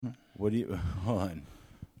What do you... Hold on.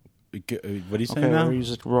 What are you saying Okay, now?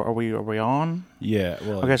 are we on? Yeah,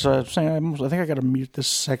 well... Okay, so I'm saying I think I got to mute this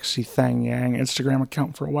Sexy Thang Yang Instagram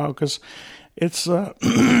account for a while because it's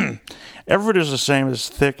everybody's the same as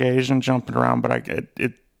thick Asian jumping around, but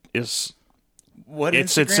it is. What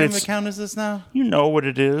Instagram account is this now? You know what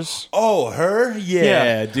it is. Oh, her?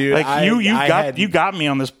 Yeah, dude. Like you got me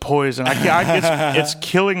on this poison. It's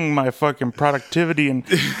killing my fucking productivity, and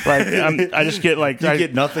like I just get like you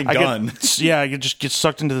get nothing done. I just get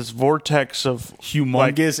sucked into this vortex of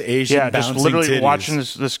humongous Asian. Yeah, just literally titties. watching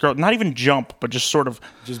this girl, not even jump, but just sort of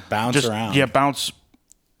bounce around. Yeah, bounce.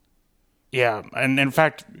 Yeah, and in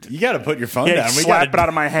fact, you got to put your phone down. We slap it out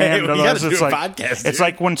of my hand. Otherwise, it's like podcast, it's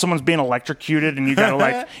like when someone's being electrocuted, and you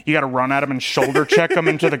got to run at them and shoulder check them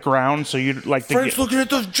into the ground. So you like Frank's looking at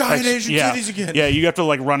those giant Asian titties again. Yeah, you have to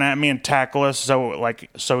like run at me and tackle us.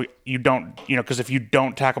 So you don't, because if you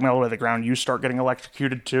don't tackle me all the way to the ground, you start getting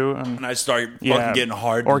electrocuted too. And I start fucking getting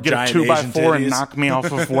hard. Or get a 2x4 and knock me off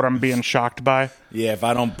of what I'm being shocked by. Yeah, if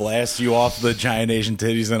I don't blast you off the giant Asian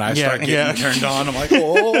titties, then I start getting turned on. I'm like,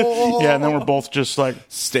 oh. Yeah, and then we're both just like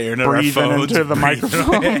staring at our phones into the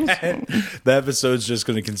microphone. The episode's just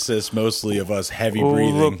going to consist mostly of us heavy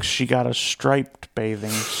breathing. Look, she got a striped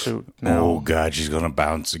bathing suit now. Oh God, she's going to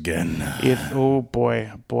bounce again.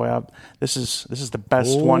 Boy, this is the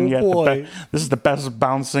best one yet. This is the best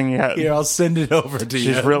bouncing yet. Here, I'll send it over to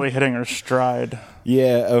you. She's really hitting her stride.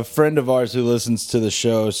 Yeah, a friend of ours who listens to the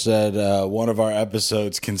show said one of our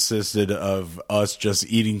episodes consisted of us just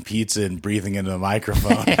eating pizza and breathing into the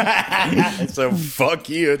microphone. So fuck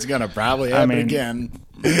you. It's gonna probably happen again.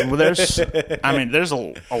 Well, there's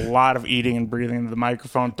a lot of eating and breathing into the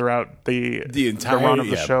microphone throughout the entire run of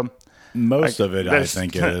the show. Most of it, I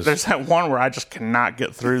think it is. There's that one where I just cannot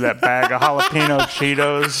get through that bag of jalapeno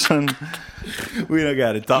Cheetos, and we don't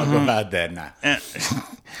got to talk about that now.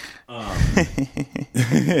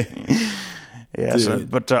 Yeah, so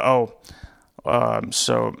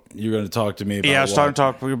you're going to talk to me about I was starting to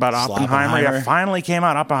talk about Oppenheimer. Yeah, finally came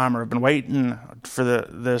out. Oppenheimer. I've been waiting for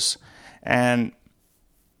this, and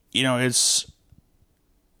it's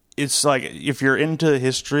like if you're into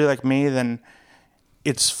history like me, then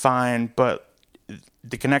it's fine. But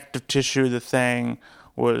the connective tissue, the thing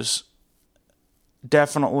was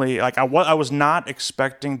definitely like I was not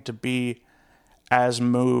expecting to be as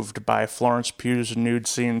moved by Florence Pugh's nude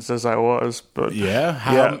scenes as I was, but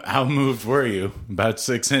how moved were you? About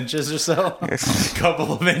 6 inches or so? A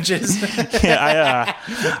couple of inches?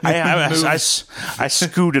 I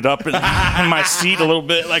scooted up in my seat a little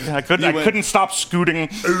bit. Like I couldn't stop scooting.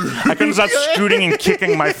 I couldn't stop scooting and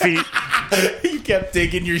kicking my feet. You kept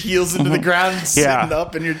digging your heels into the ground and sitting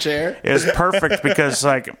up in your chair. It was perfect because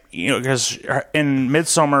because in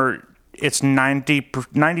Midsommar, it's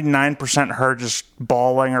 99% her just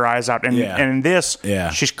bawling her eyes out. And in this,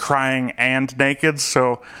 she's crying and naked.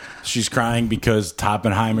 So she's crying because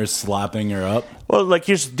Oppenheimer's slopping her up? Well, like,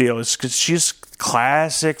 here's the deal. It's because she's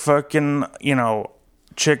classic fucking,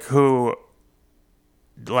 chick who,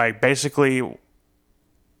 like, basically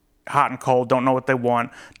hot and cold, don't know what they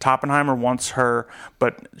want. Oppenheimer wants her,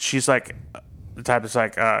 but she's like the type that's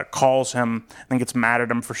like calls him and gets mad at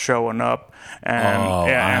him for showing up,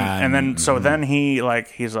 and then he's like,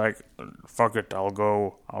 fuck it, I'll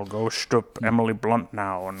go stup Emily Blunt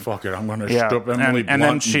now, and fuck it, I'm gonna stup Emily Blunt, and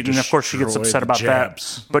then of course she gets upset about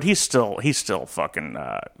that, but he's still fucking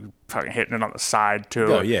hitting it on the side too.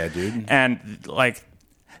 Oh yeah, dude. And like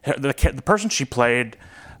the person she played,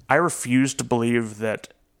 I refuse to believe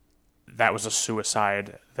that was a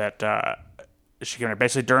suicide. That she can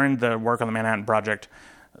basically, during the work on the Manhattan Project,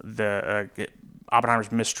 the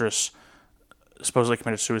Oppenheimer's mistress supposedly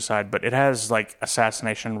committed suicide, but it has like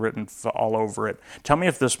assassination written all over it. Tell me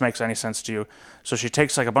if this makes any sense to you. So she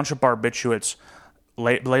takes like a bunch of barbiturates,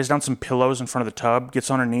 lays down some pillows in front of the tub, gets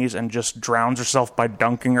on her knees, and just drowns herself by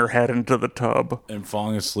dunking her head into the tub and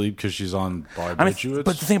falling asleep because she's on barbiturates.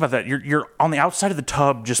 But the thing about that, you're on the outside of the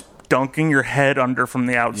tub, just dunking your head under from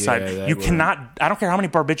the outside. You cannot. I don't care how many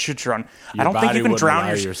barbiturates you're on. I don't think you can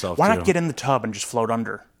drown yourself. Why not get in the tub and just float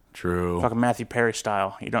under? True. Fucking Matthew Perry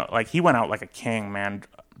style. Like he went out like a king, man.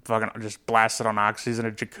 Fucking just blasted on oxys in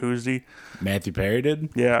a jacuzzi. Matthew Perry did?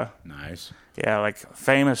 Yeah. Nice. Yeah, like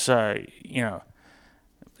famous.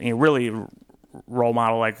 Really role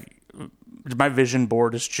model. Like my vision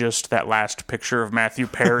board is just that last picture of Matthew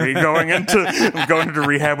Perry going into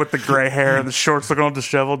rehab with the gray hair and the shorts looking all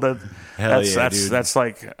disheveled. That's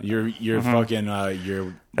like your fucking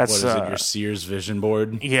your what is it? Your Sears vision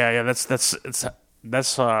board. Yeah.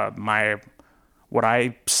 That's my what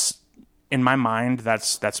I in my mind,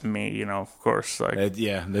 that's me, you know, of course. Like,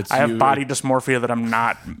 Yeah, that's I have you. body dysmorphia that I'm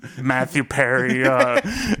not Matthew Perry,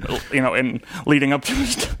 you know, in leading up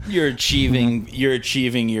to. You're achieving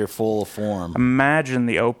your full form. Imagine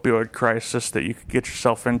the opioid crisis that you could get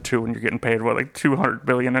yourself into when you're getting paid, what, like $200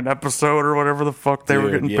 billion an episode or whatever the fuck they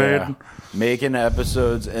were getting paid. Making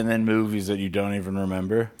episodes and then movies that you don't even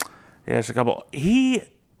remember. Yeah, it's a couple. He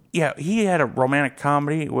had a romantic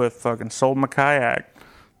comedy with fucking Sold My Kayak.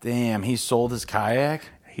 Damn, he sold his kayak?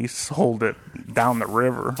 He sold it down the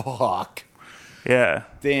river. Fuck. Yeah.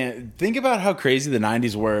 Damn, think about how crazy the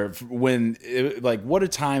 90s were when, what a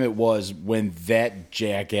time it was when that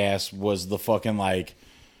jackass was the fucking, like,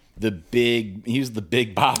 he was the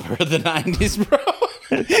big bopper of the 90s, bro.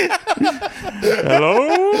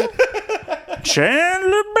 Hello?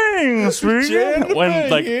 Chandler Bing speaking.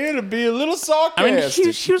 Here to be a little sarcastic. I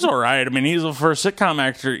mean, he was all right. I mean, for a sitcom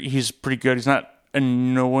actor, he's pretty good. He's not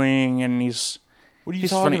annoying, and he's... What are you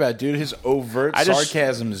talking about, dude? His overt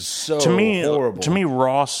sarcasm is so horrible. To me,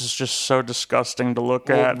 Ross is just so disgusting to look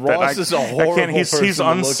at. Ross is a horrible person He's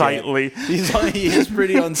unsightly. He is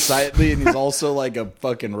pretty unsightly, and he's also like a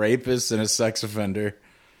fucking rapist and a sex offender.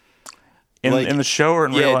 In the show or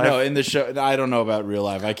in real life? No, in the show. I don't know about real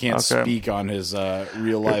life. I can't speak on his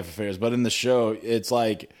real life affairs. But in the show, it's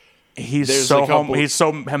like... He's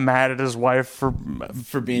so mad at his wife for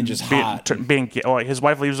being just hot. His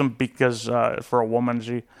wife leaves him because for a woman,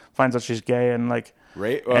 she finds out she's gay and like.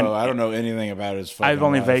 Right? Oh, I don't know anything about his. I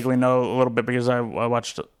only life. vaguely know a little bit because I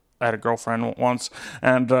had a girlfriend once,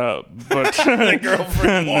 and but a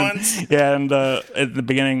girlfriend once. Yeah, and at the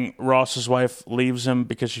beginning, Ross's wife leaves him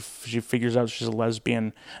because she figures out she's a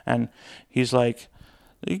lesbian, and he's like,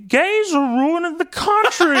 gays are ruining the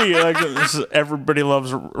country. Everybody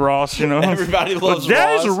loves Ross, you know. Everybody loves gays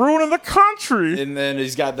Ross. Gays are ruining the country. And then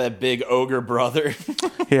he's got that big ogre brother.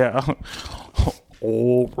 Yeah.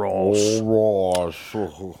 Oh, Ross. Oh,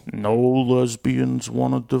 Ross. No lesbians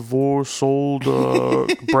want to divorce old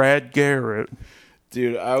Brad Garrett.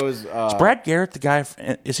 Dude, I was... Is Brad Garrett the guy...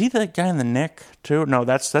 Is he the guy in The Nick, too? No,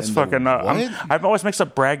 that's fucking... I've always mixed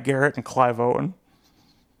up Brad Garrett and Clive Owen.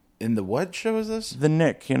 In the what show is this? The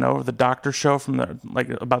Nick, you know, the doctor show from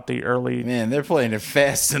about the early... Man, they're playing it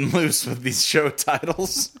fast and loose with these show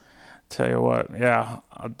titles. Tell you what, yeah.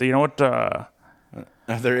 You know what...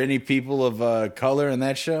 Are there any people of color in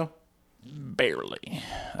that show? Barely.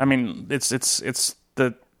 I mean, it's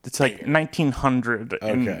like 1900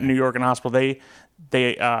 in New York and hospital.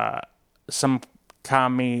 They some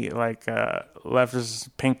commie like leftist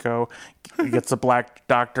pinko gets a black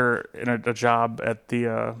doctor in a job at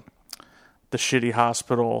the shitty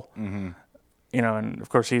hospital, you know, and of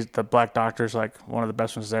course the black doctor's like one of the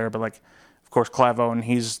best ones there. But like, of course, Clive Owen,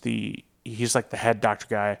 he's like the head doctor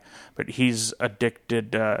guy, but he's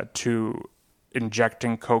addicted to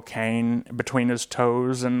injecting cocaine between his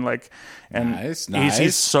toes Nice.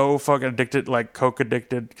 He's so fucking addicted, like coke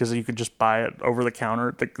addicted, because you could just buy it over the counter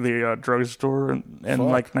at the drugstore in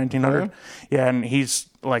like 1900. Okay. Yeah, and he's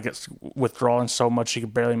like it's withdrawing so much he can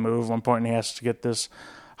barely move. At one point, and he has to get this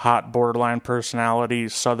hot borderline personality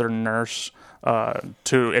Southern nurse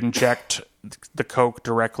to inject the coke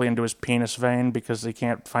directly into his penis vein because he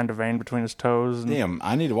can't find a vein between his toes. Damn,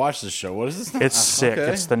 I need to watch this show. What is this? It's sick.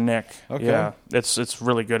 Okay. It's The Nick. Okay. Yeah, it's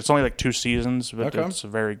really good. It's only like 2 seasons, but it's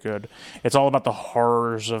very good. It's all about the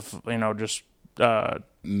horrors of, you know, just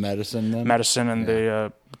medicine in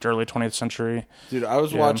the early 20th century. Dude, I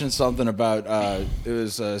was watching something about it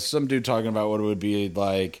was some dude talking about what it would be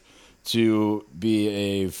like to be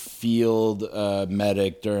a field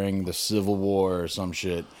medic during the Civil War or some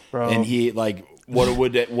shit. Bro. And he like what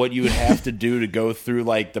you would have to do to go through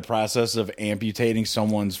like the process of amputating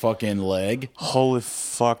someone's fucking leg. Holy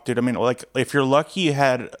fuck, dude. I mean, like if you're lucky you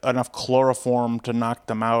had enough chloroform to knock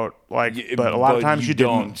them out, like, but a lot of times you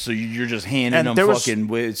don't. Didn't. So you're just handing them fucking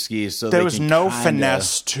whiskey. So there was no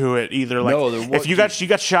finesse to it either. Like, if you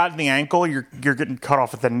got shot in the ankle, you're getting cut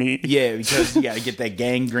off at the knee. Yeah, because you got to get that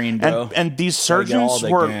gangrene, bro. And these surgeons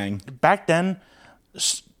were back then.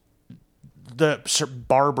 The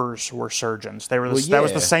barbers were surgeons. They were that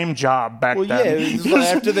was the same job back then. Yeah,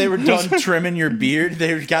 after they were done trimming your beard,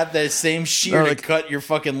 they got that same shear to cut your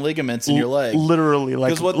fucking ligaments in your leg. Literally,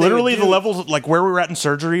 like the levels, like where we were at in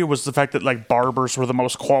surgery was the fact that like barbers were the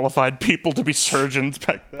most qualified people to be surgeons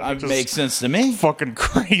back then. That makes sense to me. Fucking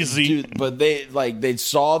crazy. Dude, but they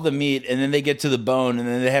saw the meat and then they get to the bone and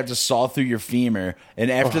then they have to saw through your femur.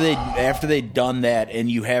 And after they'd done that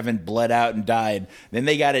and you haven't bled out and died, then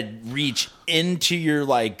they got to reach into your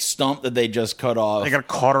like stump that they just cut off. They got to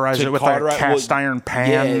cauterize it with a cast iron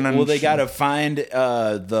pan. Yeah, they got to find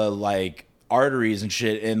the like arteries and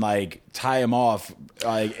shit and like tie them off,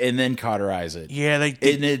 like, and then cauterize it. Yeah, they.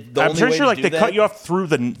 I'm pretty sure like they cut you off through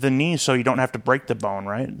the knee so you don't have to break the bone,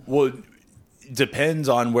 right? Well, depends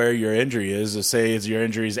on where your injury is. Let's say your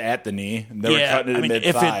injury is at the knee. They were cutting it in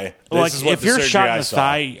mid-thigh. If you're shot in the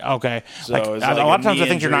thigh, okay. So like, it's a like lot a of times knee I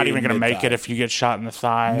think you're not injury even going to make mid-thigh. it if you get shot in the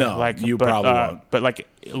thigh. No, you probably won't. But like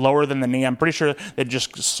lower than the knee, I'm pretty sure they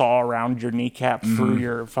just saw around your kneecap through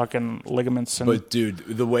your fucking ligaments. And But dude,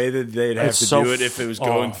 the way that they'd have to so do it if it was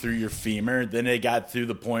going through your femur, then it got through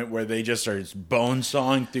the point where they just are bone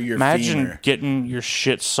sawing through your imagine femur. getting your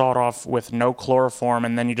shit sawed off with no chloroform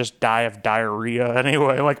and then you just die of diarrhea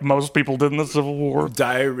anyway, like most people did in the Civil War.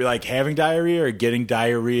 Diarrhea, like having diarrhea or getting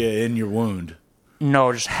diarrhea in your wound.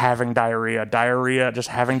 No, just having diarrhea. Just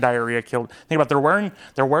having diarrhea killed. Think about it,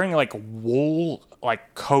 they're wearing like wool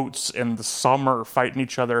like coats in the summer fighting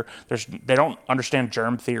each other. They don't understand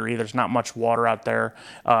germ theory. There's not much water out there.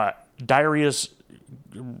 Diarrhea's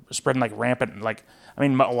spreading like rampant. Like, I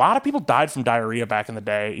mean, a lot of people died from diarrhea back in the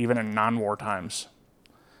day, even in non-war times.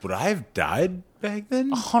 Would I have died back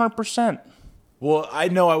then? 100%. Well, I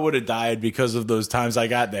know I would have died because of those times I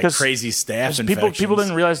got that crazy staph infection. People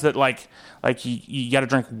didn't realize that like you got to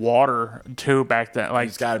drink water too back then. Like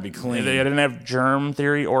It's got to be clean. They didn't have germ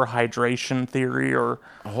theory or hydration theory or.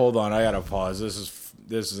 Hold on, I gotta pause. This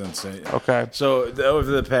is insane. Okay. So over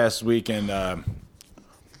the past weekend,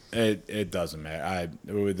 it doesn't matter.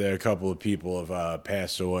 There a couple of people have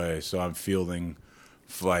passed away, so I'm fielding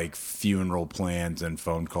like funeral plans and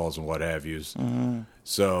phone calls and what have yous. Mm-hmm.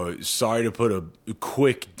 So sorry to put a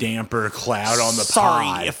quick damper cloud on the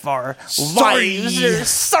pod. If our Sorry. lives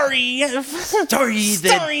Sorry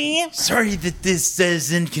that this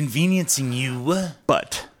is inconveniencing you.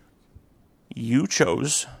 But you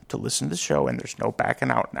chose to listen to the show, and there's no backing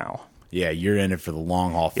out now. Yeah, you're in it for the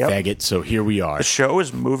long haul, Yep. faggot. So here we are. The show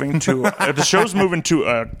is moving to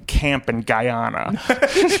a camp in Guyana.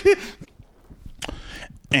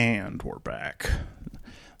 And we're back.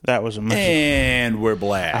 That was a message. And we're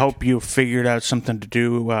black. I hope you figured out something to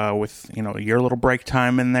do with your little break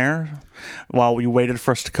time in there while we waited for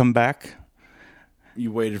us to come back.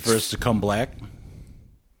 You waited for us to come black.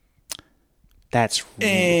 That's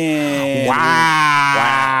And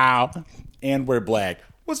wow. And we're black.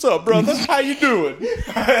 What's up, brother? How you doing?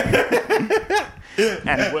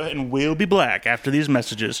 And we'll be black after these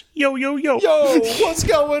messages. Yo, yo, yo. Yo, what's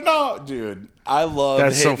going on, dude? I love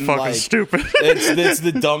That's so hitting, fucking like, stupid. It's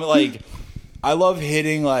the dumb, like, I love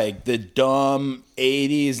hitting like the dumb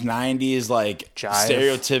 80s, 90s, like Jive.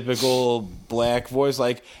 stereotypical black voice,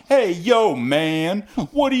 like, hey, yo, man,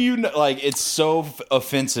 what do you know? Like, it's so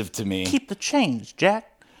offensive to me. Keep the change,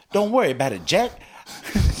 Jack. Don't worry about it, Jack.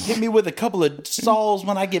 Hit me with a couple of saws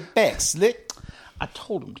when I get back, Slick. I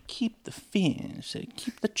told him to keep the fins. Said,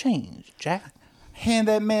 keep the change, Jack. Hand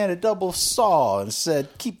that man a double saw and said,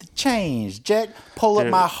 keep the change, Jack. Pull up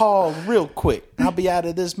my hog real quick. I'll be out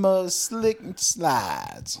of this mud slick and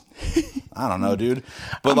slides. I don't know, dude.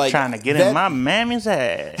 But I'm trying to get in my mammy's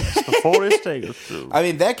ass before this day goes through. I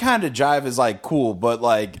mean, that kind of jive is like cool, but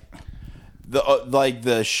like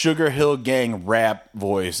the Sugar Hill Gang rap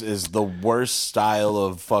voice is the worst style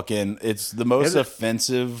of fucking. It's the most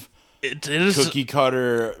offensive. It is Cookie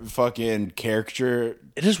cutter fucking caricature.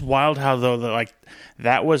 It is wild how though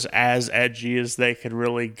that was as edgy as they could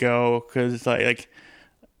really go because Hit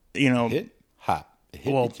hop.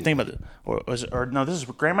 Hit well, it. think about it. This is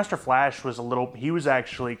Grandmaster Flash was a little. He was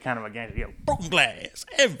actually kind of against broken glass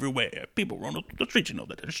everywhere. People run up the streets,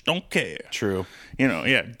 that they just don't care. True.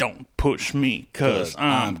 Don't push me cause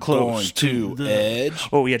I'm close going to the edge.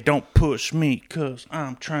 Oh yeah, don't push me cause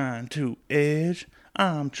I'm trying to edge.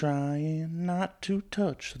 I'm trying not to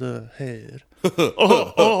touch the head. And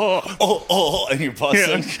you're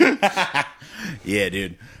busting. Yeah,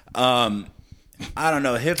 dude. I don't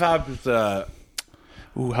know. Hip hop is Ooh,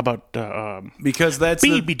 how about because that's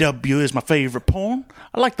BBW is my favorite porn.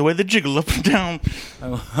 I like the way they jiggle up and down.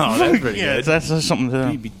 Oh, that's pretty Yeah, good. that's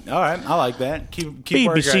something. All right, I like that. Keep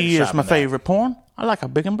BBC is my favorite. favorite porn. I like how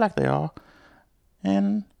big and black they are,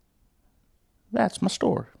 and that's my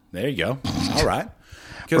story. There you go. All right.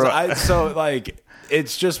 Because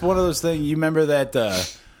it's just one of those things. You remember that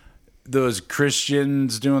those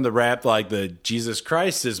Christians doing the rap, like the Jesus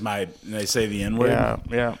Christ is my. They say the N word.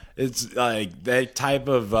 Yeah. It's like that type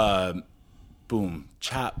of boom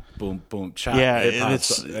chop, boom boom chop. Yeah, hip-hop.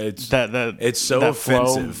 It's so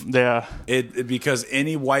offensive. Flow, yeah, it because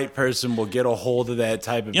any white person will get a hold of that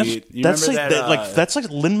type of beat. You that's remember like that's like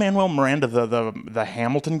Lin-Manuel Miranda, the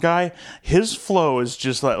Hamilton guy. His flow is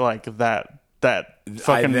just like that that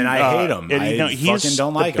fucking. Then I hate him. He's fucking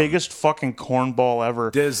don't like the him. biggest fucking cornball ever.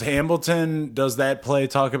 Does that play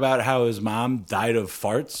talk about how his mom died of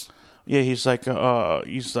farts? Yeah, he's like,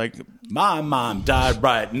 My mom died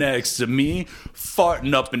right next to me,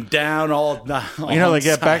 farting up and down all night.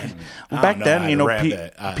 Back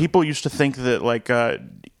then, people used to think that like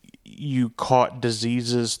you caught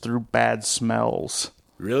diseases through bad smells.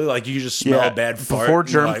 Really? Like you just smell a bad fart? Before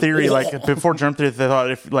germ theory, before germ theory, they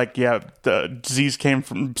thought the disease came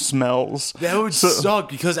from smells. That would suck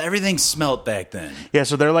because everything smelled back then. Yeah,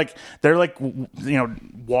 so they're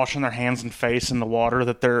washing their hands and face in the water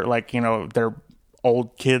that they're their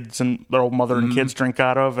old kids and their old mother and kids drink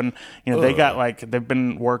out of, and they've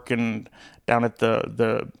been working down at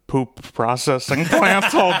the poop processing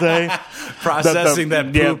plants all day, processing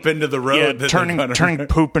that poop into the road, turning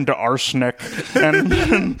poop into arsenic,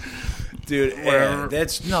 and dude,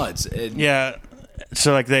 that's nuts.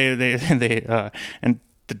 So like they and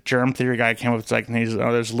the germ theory guy came up with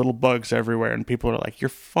there's little bugs everywhere, and people are like, you're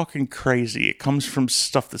fucking crazy. It comes from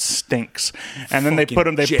stuff that stinks. And then they put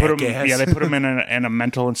him in a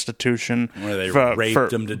mental institution where they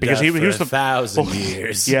raped him to death for 1,000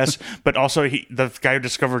 years. Yes, but also the guy who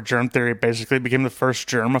discovered germ theory basically became the first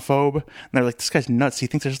germaphobe. And they're like, this guy's nuts. He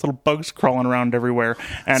thinks there's little bugs crawling around everywhere.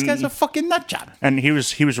 And this guy's a fucking nut job. And he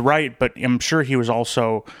was right, but I'm sure he was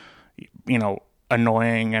also,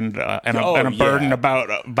 annoying and a burden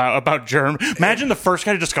about germs. Imagine the first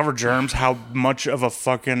guy to discover germs. How much of a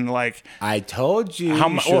fucking I told you.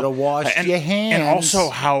 You should have washed your hands. And also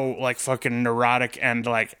how fucking neurotic and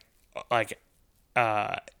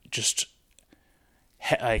just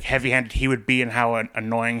heavy-handed he would be, and how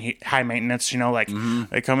annoying, high maintenance.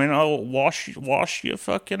 They come in, wash your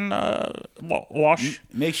fucking wash.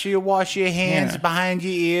 Make sure you wash your hands behind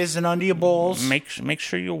your ears and under your balls. Make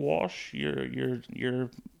sure you wash your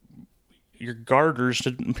garters.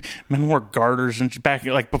 Men wore garters and back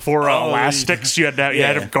before elastics. You had to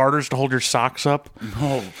have garters to hold your socks up.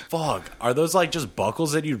 Oh fuck! Are those just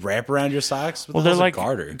buckles that you'd wrap around your socks? Well, they're like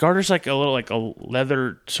garter. Garters a little a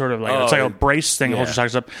leather sort of it's like a brace thing to hold your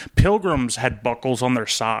socks up. Pilgrims had buckles on their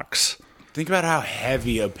socks. Think about how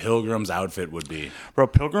heavy a pilgrim's outfit would be, bro.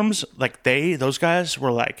 Pilgrims those guys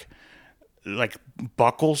were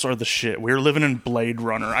buckles are the shit. We were living in Blade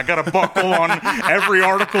Runner. I got a buckle on every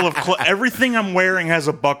article of everything I'm wearing has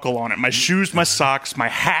a buckle on it. My shoes, my socks, my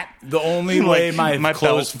hat. The only way my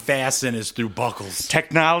clothes fasten is through buckles.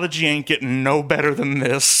 Technology ain't getting no better than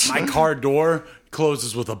this. My car door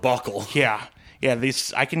closes with a buckle. Yeah.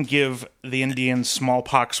 These I can give the Indians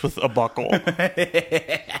smallpox with a buckle.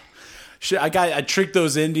 I tricked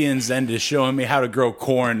those Indians into showing me how to grow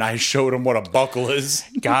corn. I showed them what a buckle is.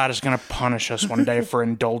 God is going to punish us one day for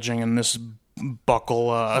indulging in this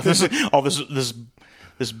buckle. This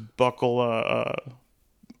buckle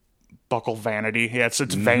vanity. Yeah, it's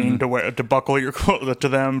vain to buckle your to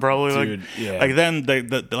them probably. Dude, then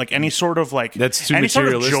any sort of that's too any sort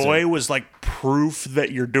of materialistic. joy was proof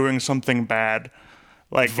that you're doing something bad.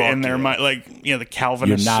 In their mind, the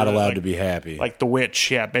Calvinists. You're not allowed to be happy. The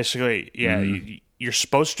witch, basically, you're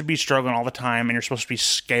supposed to be struggling all the time, and you're supposed to be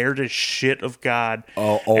scared as shit of God.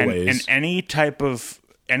 Oh, always. And any type of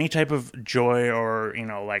joy or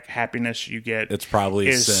happiness you get, it's probably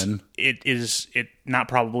a sin. It is. It not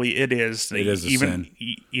probably. It is. It is a sin.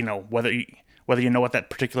 Whether you know what that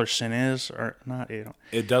particular sin is or not.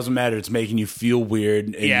 It doesn't matter. It's making you feel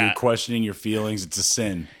weird, and you're questioning your feelings. It's a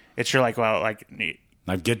sin. It's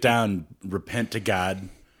Now get down, repent to God,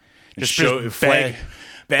 and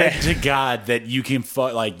beg to God that you can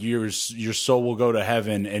your soul will go to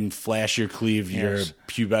heaven, and flash your cleave your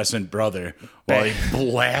pubescent brother while he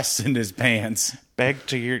blasts in his pants. Beg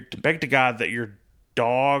to God that your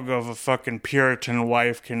dog of a fucking Puritan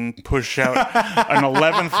wife can push out an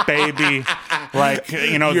 11th baby,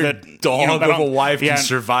 your dog of a wife can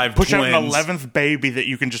survive push twins. out an 11th baby that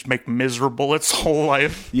you can just make miserable its whole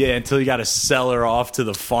life. Yeah, until you got to sell her off to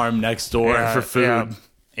the farm next door for food.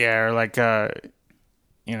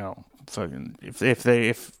 Fucking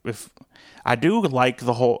if I do like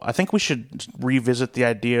the whole. I think we should revisit the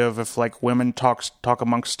idea of if women talk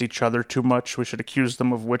amongst each other too much, we should accuse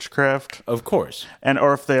them of witchcraft. Of course,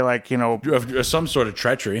 or if they some sort of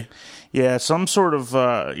treachery. Yeah, some sort of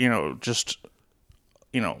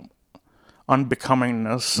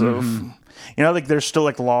unbecomingness of there's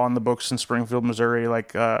still law in the books in Springfield, Missouri,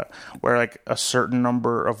 where a certain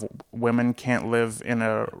number of women can't live in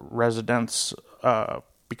a residence.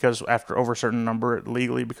 Because after over a certain number, it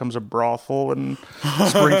legally becomes a brothel in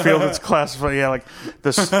Springfield. It's classified,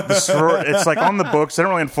 the sorority. It's on the books. They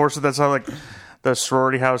don't really enforce it. That's how the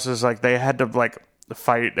sorority houses they had to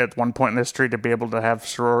fight at one point in history to be able to have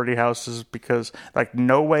sorority houses, because like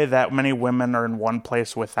no way that many women are in one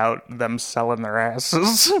place without them selling their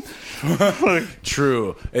asses.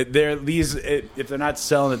 True. They're at least, if they're not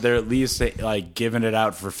selling it, they're at least like giving it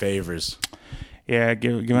out for favors. Yeah,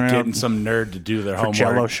 giving it out. Getting some nerd to do their homework.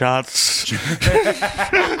 Jello shots.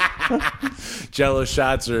 Jello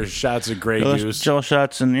shots or shots of Grey Goose. Jello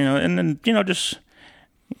shots, and then just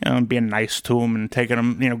being nice to them and taking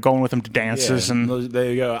them, going with them to dances, and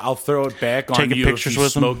there you go. I'll throw it back on taking you pictures if you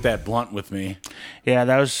with them. smoke that blunt with me. Yeah,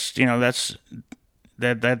 that was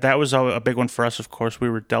that was a big one for us. Of course, we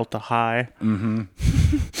were Delta High.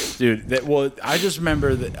 Mm-hmm. Dude, I just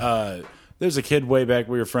remember that there's a kid way back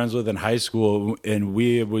we were friends with in high school, and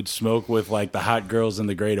we would smoke with like the hot girls in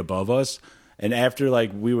the grade above us. And after like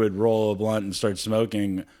we would roll a blunt and start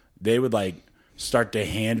smoking, they would like start to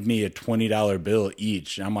hand me a $20 bill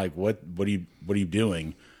each. And I'm like, what are you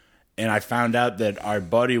doing? And I found out that our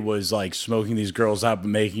buddy was like smoking these girls up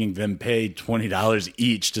and making them pay $20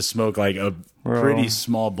 each to smoke like a pretty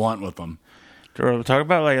small blunt with them. Talk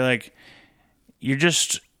about like you're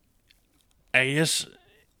just, I guess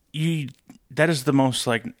that is the most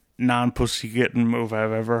like non-pussy getting move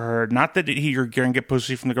I've ever heard. Not that you're gonna get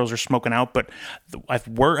pussy from the girls who are smoking out, but I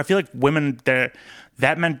feel like women that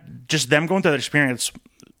meant just them going through that experience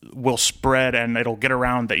will spread, and it'll get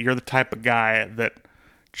around that you're the type of guy that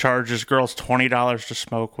charges girls $20 to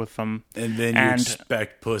smoke with them, and then you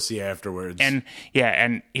expect pussy afterwards. And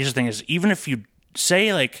here's the thing: is even if you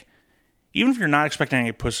say like, even if you're not expecting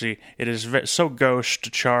any pussy, it is so gauche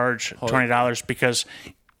to charge $20 because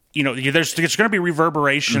there's going to be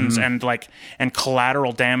reverberations and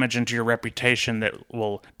collateral damage into your reputation that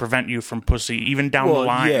will prevent you from pussy even down the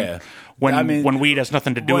line. Yeah. When weed has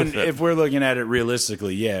nothing to do with it. If we're looking at it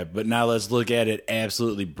realistically, yeah. But now let's look at it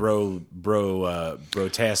absolutely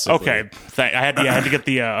brotastically. Okay, I had to get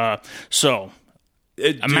the so.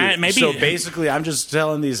 Maybe so. Basically, I'm just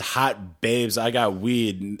telling these hot babes I got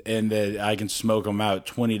weed and that I can smoke them out.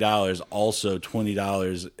 $20. Also,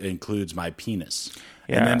 $20 includes my penis.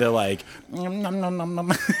 Yeah. And then they're like, nom, nom, nom, nom,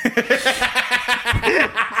 nom.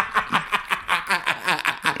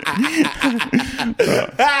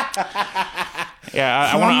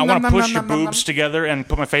 Yeah, I want to push your boobs together and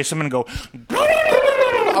put my face in them and go.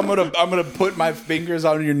 I'm gonna put my fingers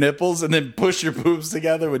on your nipples and then push your boobs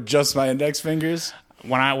together with just my index fingers.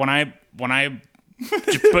 When I want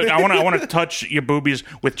to touch your boobies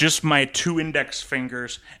with just my 2 index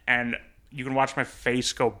fingers, and you can watch my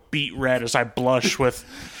face go beet red as I blush with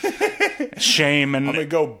shame and I'm gonna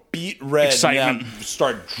go beet red, excitement, and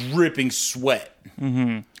start dripping sweat.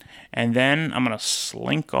 Mm-hmm. And then I'm gonna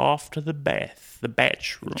slink off to the bathroom. To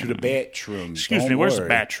the bathroom. Excuse me, where's the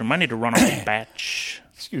bathroom? I need to run off the batch.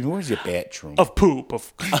 Excuse me, where's your bathroom? Of poop.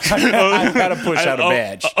 I gotta push out a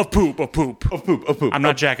batch. Of poop. I'm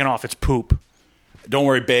not jacking off. It's poop. Don't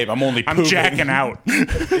worry, babe. I'm only pooping. I'm jacking out.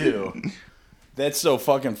 Ew. That's so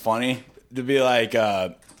fucking funny to be like,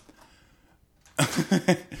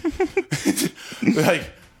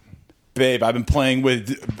 babe, I've been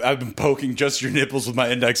poking just your nipples with my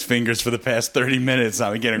index fingers for the past 30 minutes.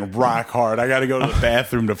 I've been getting rock hard. I gotta go to the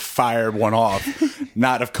bathroom to fire one off.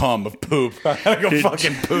 Not of cum, of poop. I gotta go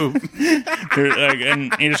fucking poop. Dude,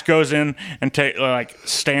 and he just goes in and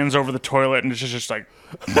stands over the toilet, and it's just like,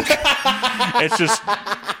 it's just,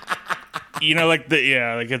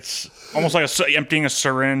 it's almost like emptying a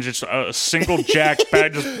syringe. It's a single jack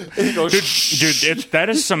bag. Dude, that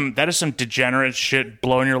is some degenerate shit.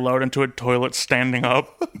 Blowing your load into a toilet, standing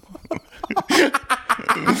up.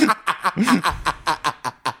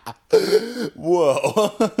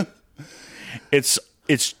 Whoa! It's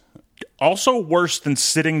also worse than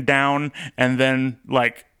sitting down and then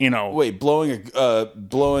Wait, blowing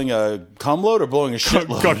a cum load or blowing a shit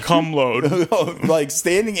load? A cum load. Like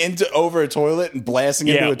standing over a toilet and blasting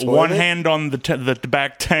into a toilet? One hand on the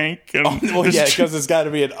back tank. And because it's got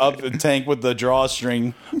to be an up tank with the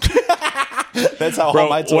drawstring. That's how all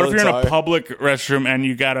my toilets are. What if you're in a public restroom and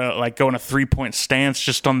you gotta go in a 3-point stance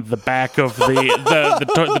just on the back of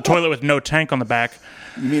the toilet with no tank on the back?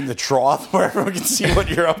 You mean the trough where everyone can see what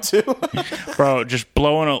you're up to? Bro, just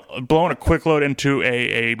blowing a quick load into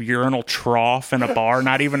a urinal trough in a bar.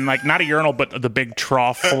 Not even not a urinal, but the big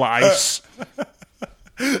trough full of ice.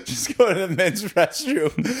 Just go to the men's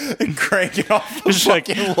restroom and crank it off the Just like,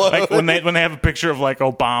 fucking load. like when they have a picture of like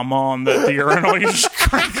Obama on the urinal, you just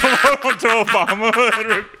crank the load onto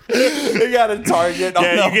Obama. They got a target on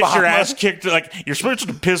Yeah, you get your Obama. ass kicked. Like you're supposed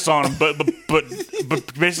to piss on him, but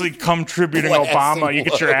basically contributing Blasting Obama, you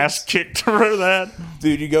get your loads. ass kicked for that.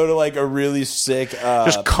 Dude, you go to like a really sick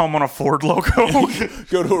Just come on a Ford logo.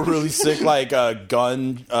 go to a really sick like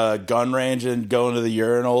gun range and go into the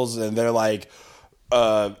urinals and they're like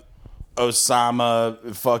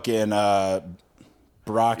Osama fucking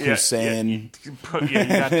Barack Hussein you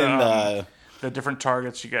got and the different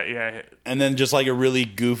targets. You got and then just like a really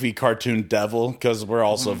goofy cartoon devil because we're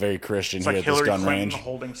also very Christian it's here like at this Hillary gun Clinton range.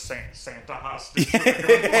 holding Santa hostage.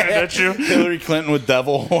 Pointed at you. Hillary Clinton with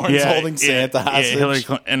devil horns holding Santa hostage. Yeah, Hillary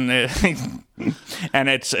Clinton, and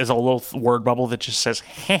it's a little word bubble that just says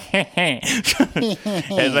and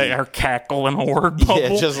like her cackle in a word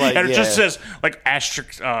bubble. just like- and it just yeah. says like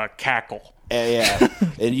asterisk cackle. Yeah,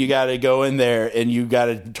 and you got to go in there and you got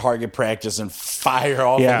to target practice and fire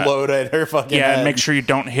off Yeah. a load at her fucking Yeah, head. and make sure you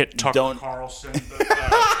don't hit Tucker Don't- Carlson.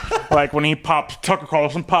 Like when Tucker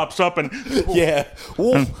Carlson pops up and Yeah.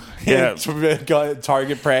 Ooh. Yeah.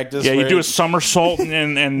 Target practice. yeah, you where do a somersault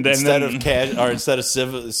and instead then, of instead of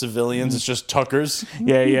civilians, it's just Tuckers.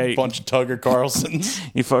 yeah, Bunch of Tucker Carlsons.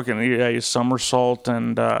 you fucking you somersault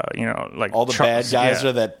and like All the bad guys yeah.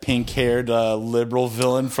 are that pink-haired liberal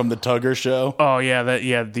villain from the Tugger show. Oh yeah,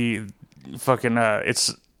 the fucking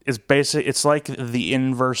it's basic. It's like the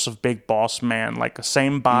inverse of Big Boss Man, like the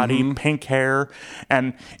same body, Mm-hmm. pink hair,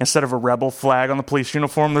 and instead of a rebel flag on the police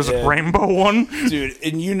uniform, there's Yeah. a rainbow one. Dude,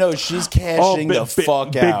 and you know she's cashing the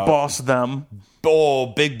fuck Big out. Boss them. Oh,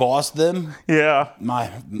 Big Boss them? Yeah,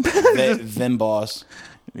 Them boss.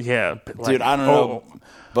 yeah, Dude, I don't know.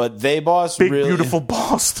 But they boss Big really beautiful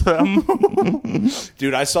boss them.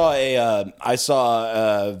 Dude, I saw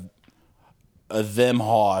a them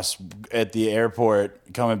hoss at the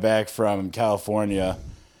airport coming back from California,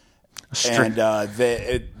 and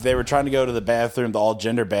they were trying to go to the bathroom, the all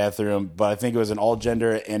gender bathroom, but I think it was an all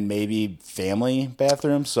gender and maybe family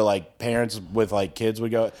bathroom. So like parents with like kids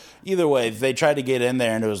would go. Either way, they tried to get in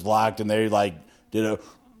there and it was locked, and they like did a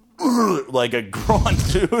like a grunt,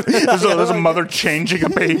 dude. There's a mother changing a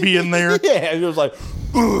baby in there. Yeah, it was like,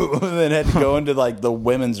 and then had to go into like the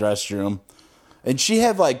women's restroom. And she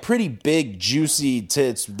had like pretty big, juicy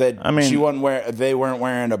tits that she wasn't they weren't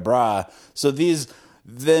wearing a bra. So they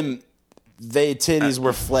titties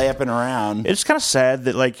were flapping around. It's kind of sad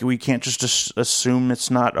that like we can't just assume it's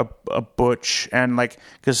not a butch, and like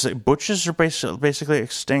because butches are basically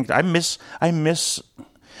extinct. I miss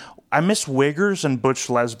wiggers and butch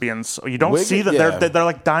lesbians. You don't see that they're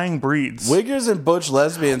like dying breeds. Wiggers and butch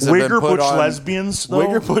lesbians have been Wigger put butch on. lesbians, though?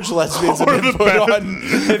 Wigger butch lesbians have been put on.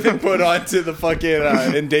 They've been put onto the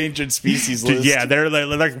fucking endangered species list. Yeah, they're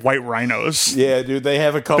like white rhinos. Yeah, dude, they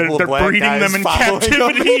have a couple They're of black breeding guys them in following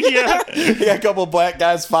captivity. them. Yeah. Yeah, a couple of black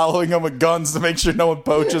guys following them with guns to make sure no one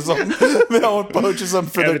poaches them. No one poaches them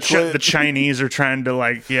for Yeah, their the Chinese are trying to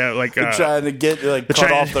trying to get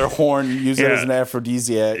cut off their horn and use it as an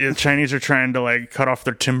aphrodisiac. The Chinese are trying to like cut off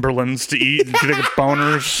their Timberlands to eat and get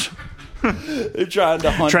boners. They're trying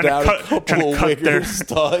to hunt down a couple of wigger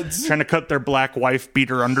studs. Trying to cut their black wife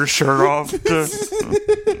beater undershirt off.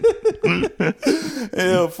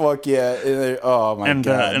 Ew, fuck yeah! Oh my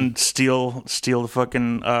god! And steal the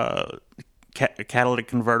fucking catalytic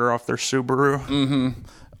converter off their Subaru. Mm-hmm.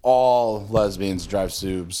 All lesbians drive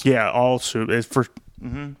Subs. Yeah, all Subaru. It's for.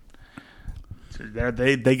 Mm-hmm. So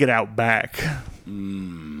they get out back.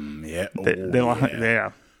 Yeah.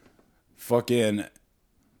 Yeah. Fucking.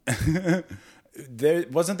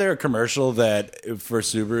 Wasn't there a commercial that for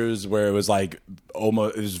Subarus where it was like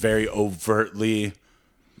almost it was very overtly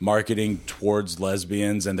marketing towards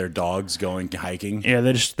lesbians and their dogs going hiking? Yeah,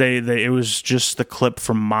 it was just the clip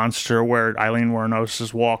from Monster where Eileen Wuornos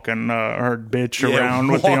is walking her bitch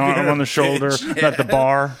around with the arm on the shoulder at the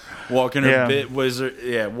bar. Walking her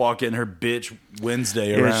walking her bitch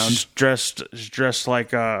Wednesday around. She's dressed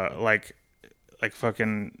like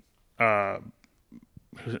fucking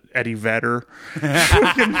Eddie Vedder.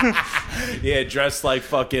 Yeah, dressed like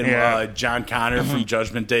fucking John Connor from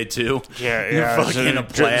Judgment Day 2. Yeah. Fucking a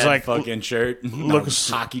plaid like, fucking shirt. Looks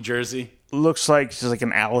hockey jersey. Looks like she's like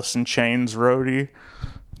an Alice in Chains roadie.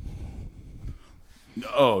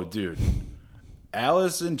 Oh, dude.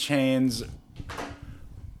 Alice in Chains.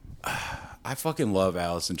 I fucking love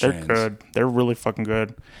Alice in Chains. They're good. They're really fucking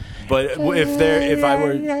good. But if I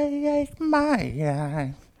were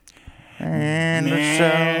Hey,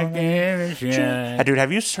 dude,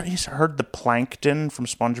 have you heard the Plankton from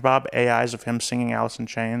SpongeBob AIs of him singing Alice in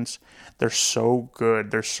Chains? They're so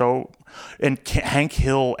good. They're so... And Hank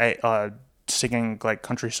Hill singing like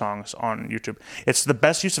country songs on YouTube. It's the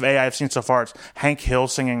best use of AI I've seen so far. It's Hank Hill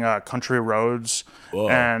singing Country Roads. Whoa.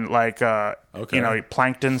 And like,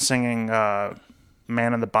 Plankton singing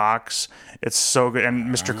Man in the Box. It's so good. And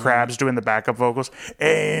Mr. Krabs doing the backup vocals.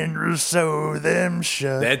 And so them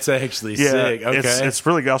shut. That's actually sick. Okay. It's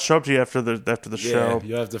really good. I'll show it to you after the show.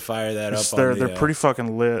 You'll have to fire that up. They're pretty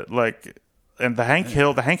fucking lit. Like, and the Hank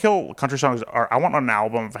Hill country songs are, I want an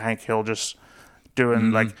album of Hank Hill just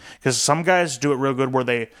doing like, because some guys do it real good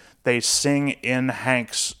where they sing in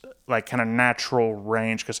Hank's like kind of natural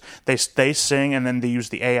range, because they sing and then they use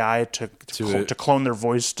the AI to clone their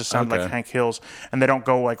voice to sound like Hank Hill's, and they don't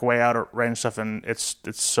go like way out of range and stuff, and it's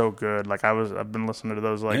so good. Like I've been listening to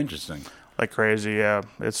those like interesting, like crazy. Yeah,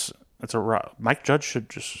 it's a Mike Judge should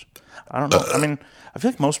just, I don't know. I mean, I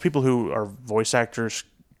feel like most people who are voice actors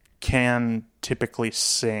can typically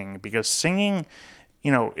sing, because singing,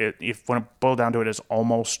 you know, if when it boiled down to it, is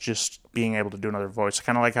almost just being able to do another voice.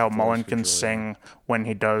 Kind of like how Mullen can sing when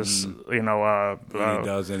he does, when he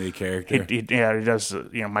does any character. He does,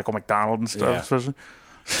 Michael McDonald and stuff.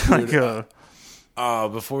 Yeah.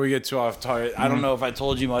 Before we get too off target, I don't know if I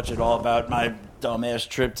told you much at all about my dumbass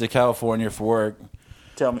trip to California for work.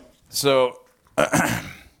 Tell me. So, my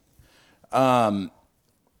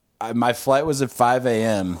flight was at 5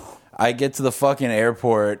 a.m. I get to the fucking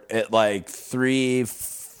airport at like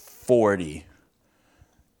 3:40,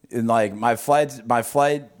 and like my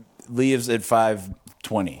flight leaves at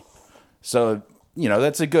 5:20. So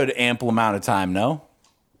that's a good ample amount of time. No.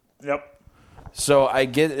 Yep. So I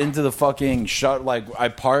get into the fucking shuttle. Like I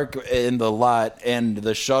park in the lot, and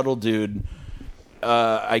the shuttle dude.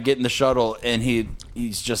 I get in the shuttle, and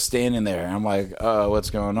he's just standing there. I'm like, what's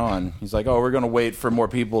going on? He's like, we're gonna wait for more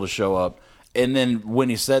people to show up. And then when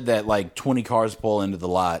he said that, like 20 cars pull into the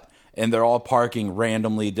lot, and they're all parking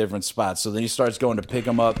randomly different spots. So then he starts going to pick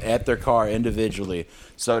them up at their car individually.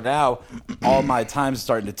 So now all my time's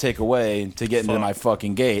starting to tick away to get into my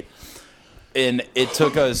fucking gate. And it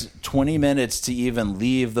took us 20 minutes to even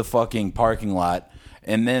leave the fucking parking lot.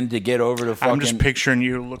 And then to get over to fucking... I'm just picturing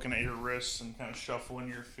you looking at your wrists and kind of shuffling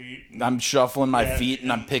your feet. I'm shuffling my feet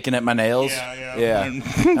and I'm picking at my nails. Yeah. And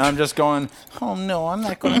I'm just going, oh no, I'm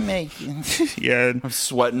not going to make it. Yeah. I'm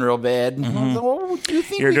sweating real bad. Mm-hmm. Oh, do you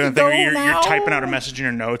think you're doing we can you're typing out a message in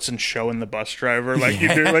your notes and showing the bus driver like you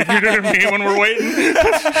do me when we're waiting.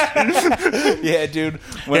 Yeah, dude.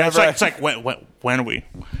 It's like when are we?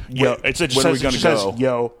 Yo, it just says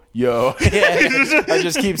yo. Yeah, I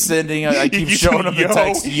just keep sending. I keep showing him the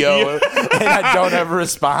text yo, and I don't ever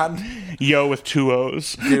respond. Yo with 2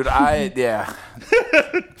 O's, dude.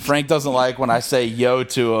 Frank doesn't like when I say yo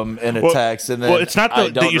to him in a text, and then it's not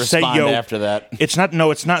that you say yo after that. It's not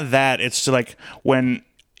that. It's like when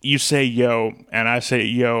you say yo and I say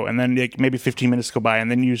yo, and then like maybe 15 minutes go by, and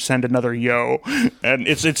then you send another yo, and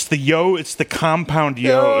it's the yo. It's the compound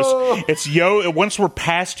yo's. Yo. It's yo. Once we're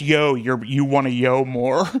past yo, you want to yo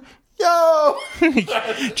more. Yo.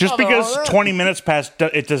 Just because 20 minutes passed,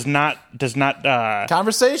 it does not.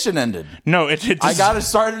 Conversation ended. No, I got to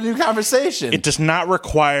start a new conversation. It does not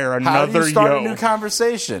require another How do you start yo. a new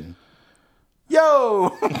conversation?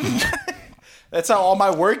 Yo. That's how all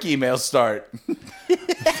my work emails start.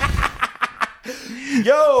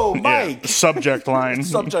 Yo, Mike. Yeah, subject line.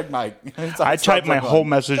 Subject Mike. I type my whole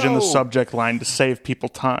message in the subject line to save people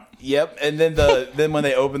time. Yep, and then when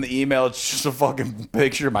they open the email, it's just a fucking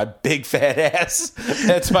picture of my big fat ass.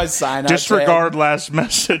 That's my sign-out Disregard tag. last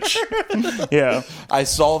message. Yeah. I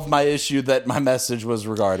solved my issue that my message was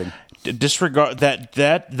regarding. Disregard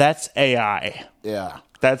that's AI. Yeah.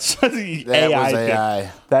 That's the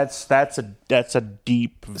AI. That's a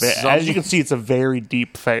deep. As you can see, it's a very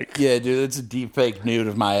deep fake. Yeah, dude, it's a deep fake nude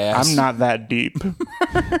of my ass. I'm not that deep.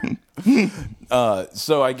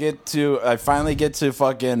 So I finally get to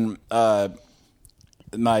fucking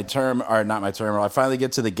my term, or not my terminal. I finally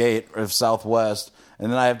get to the gate of Southwest,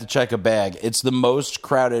 and then I have to check a bag. It's the most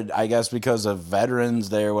crowded, I guess, because of Veterans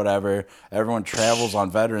Day or whatever. Everyone travels on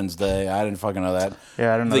Veterans Day. I didn't fucking know that.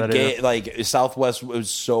 Yeah, I didn't know that gate, either. like Southwest was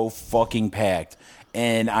so fucking packed,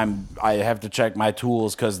 and I have to check my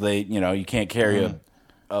tools because you can't carry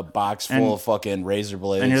a box full of fucking razor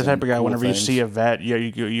blades. And you're the type of guy, cool whenever things. you see a vet,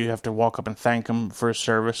 you have to walk up and thank him for his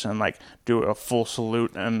service and like do a full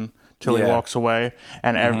salute and till he walks away,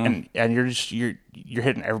 and and you're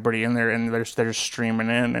hitting everybody in there, and they're just streaming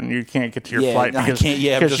in, and you can't get to your flight because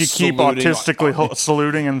you keep autistically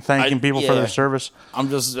saluting and thanking people for their service. I'm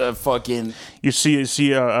just fucking. You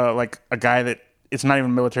see like a guy that it's not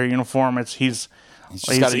even military uniform. He's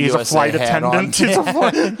a flight attendant.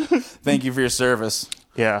 Thank you for your service.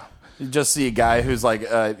 Yeah. You just see a guy who's like,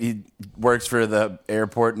 he works for the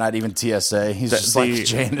airport, not even TSA. He's just like a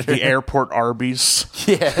janitor. The airport Arby's.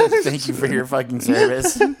 Yeah, thank you for your fucking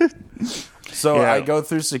service. So I go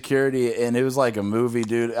through security, and it was like a movie,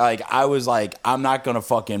 dude. Like, I was like, I'm not going to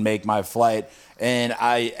fucking make my flight. And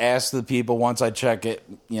I asked the people once I check it,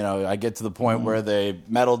 I get to the point where they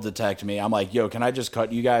metal detect me. I'm like, yo, can I just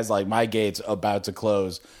cut you guys? Like, my gate's about to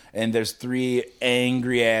close. And there's 3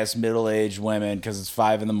 angry-ass middle-aged women, because it's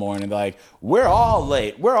 5 in the morning. They're like, we're all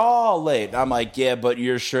late. We're all late. And I'm like, yeah, but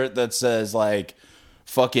your shirt that says, like,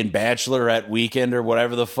 fucking Bachelorette Weekend or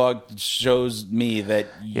whatever the fuck shows me that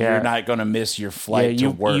you're not going to miss your flight to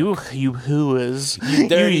work. You hooers. You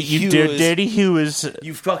dirty hooers.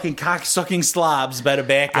 You fucking cock-sucking slobs better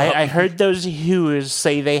back up. I heard those hooers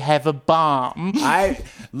say they have a bomb.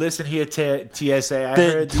 Listen here, TSA. I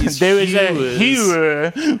heard these there was a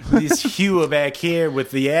hooer. This hooer back here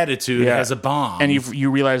with the attitude has a bomb. And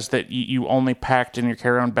you realize that you only packed in your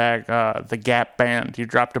carry-on bag the Gap Band. You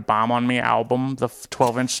Dropped a Bomb on Me album, the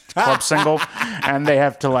 12-inch club single, and they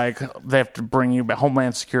have to bring you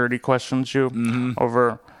Homeland Security questions you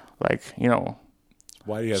over, like,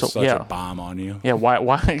 Why do you have such a bomb on you? Yeah, why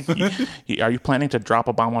are you planning to drop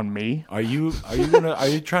a bomb on me? Are you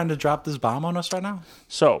trying to drop this bomb on us right now?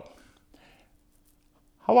 So,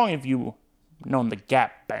 how long have you known the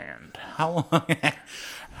Gap Band?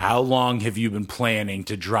 How long have you been planning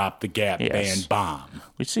to drop the Gap Band bomb?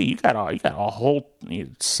 We see you got a whole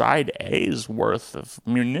side A's worth of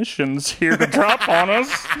munitions here to drop on us.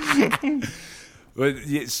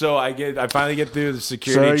 So I finally get through the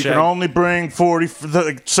security check. So you can only bring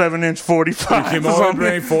 7-inch 45s. You can only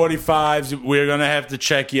bring 45s. We're gonna have to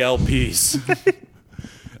check your LPs.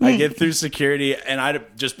 I get through security, and I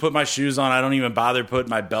just put my shoes on. I don't even bother putting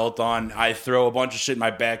my belt on. I throw a bunch of shit in my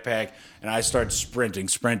backpack, and I start sprinting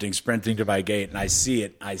to my gate, and I see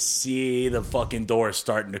it. I see the fucking door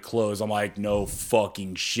starting to close. I'm like, no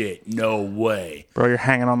fucking shit. No way. Bro, you're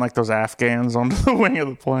hanging on like those Afghans onto the wing of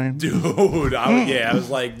the plane. Dude, I was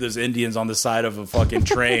like those Indians on the side of a fucking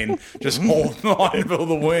train, just holding on until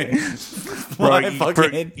the wing.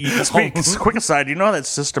 Quick aside, you know how that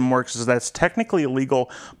system works is that's technically illegal,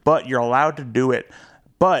 but you're allowed to do it.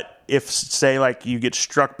 But if, say, like, you get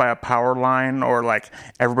struck by a power line or, like,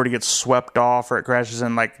 everybody gets swept off or it crashes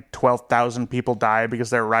and, like, 12,000 people die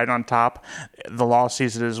because they're right on top, the law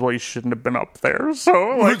sees it as, well, you shouldn't have been up there. So,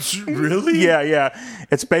 like... Really? Yeah.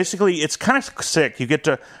 It's basically... It's kind of sick. You get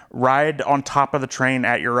to ride on top of the train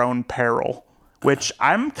at your own peril. Which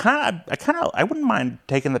I wouldn't mind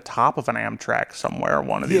taking the top of an Amtrak somewhere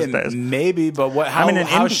one of these days. Maybe, but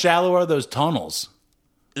how shallow are those tunnels?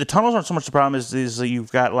 The tunnels aren't so much the problem is you've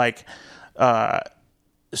got like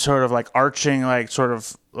sort of like arching like sort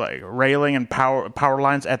of like railing and power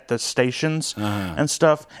lines at the stations and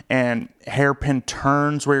stuff, and hairpin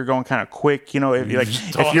turns where you're going kind of quick.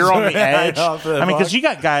 If you're on the edge, I mean, because you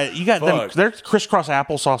got them, they're crisscross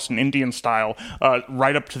applesauce and Indian style,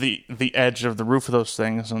 right up to the edge of the roof of those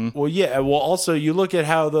things. And also you look at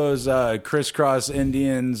how those crisscross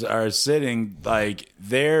Indians are sitting, like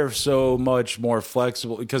they're so much more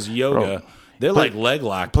flexible because of yoga. Bro, they're like leg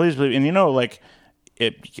locked. Please believe, and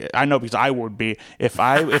I know because I would be if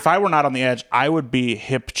I were not on the edge, I would be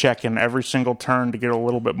hip checking every single turn to get a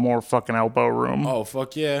little bit more fucking elbow room. Oh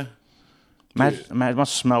fuck yeah! Imagine, it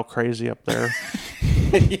must smell crazy up there.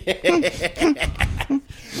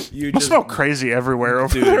 You must smell crazy everywhere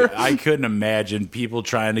over there. I couldn't imagine people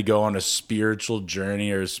trying to go on a spiritual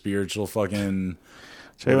journey or a spiritual fucking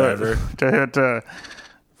whatever to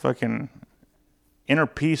fucking inner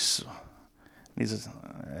peace.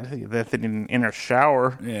 I think they need an inner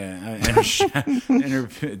shower. Yeah,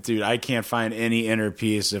 dude, I can't find any inner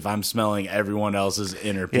peace if I'm smelling everyone else's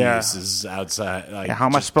inner pieces outside. Like, how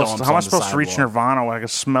am I supposed to reach nirvana when I can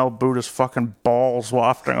smell Buddha's fucking balls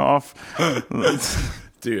wafting off?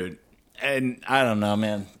 Dude, and I don't know,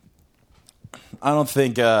 man. I don't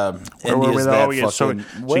think India's that fucking...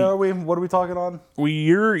 Where are we? What are we talking on?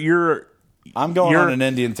 I'm going on an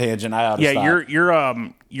Indian tangent. I ought to stop.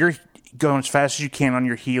 You're going as fast as you can on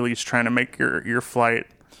your Heelys trying to make your flight.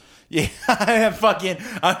 Yeah, I have fucking...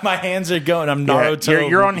 my hands are going. I'm Naruto.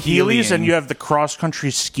 You're on Heelys and you have the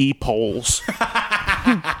cross-country ski poles.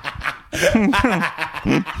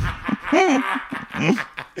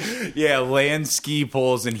 Yeah, land ski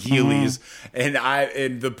poles and Heelys,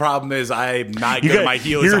 and the problem is I'm not good at my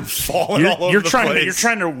Heelys. I'm falling all over the place. You're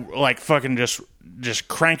trying to like fucking just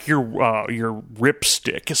crank your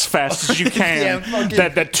ripstick as fast as you can.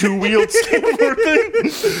 that two-wheeled skateboard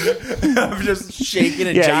thing. I'm just shaking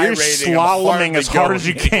and gyrating. You're slaloming as hard as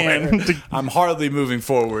you can. I'm hardly moving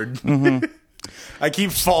forward. I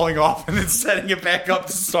keep falling off and then setting it back up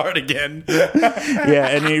to start again. Yeah,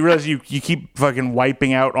 and you realize you keep fucking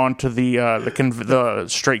wiping out onto the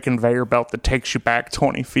straight conveyor belt that takes you back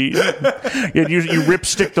 20 feet. You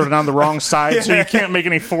ripstick down the wrong side, so you can't make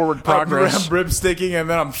any forward progress. I'm ripsticking, and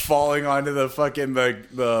then I'm falling onto the fucking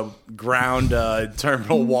the ground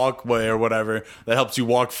terminal walkway or whatever that helps you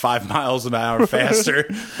walk 5 miles an hour faster,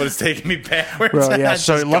 but it's taking me backwards. Well, yeah,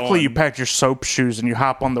 so luckily you packed your soap shoes and you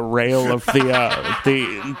hop on the rail of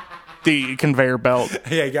the conveyor belt.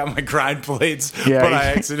 Yeah, I got my grind plates, but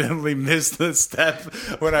I accidentally missed the step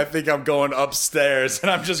when I think I'm going upstairs, and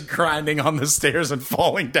I'm just grinding on the stairs and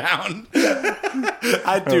falling down.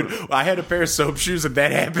 I had a pair of soap shoes, and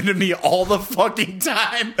that happened to me all the fucking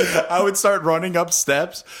time. I would start running up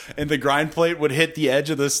steps, and the grind plate would hit the edge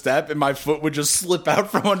of the step, and my foot would just slip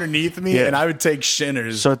out from underneath me, and I would take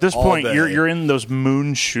shinners. So at this point, you're in those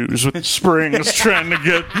moon shoes with springs trying to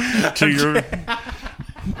get to your...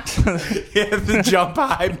 Yeah, the jump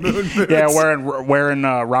high moon boots. Yeah, wearing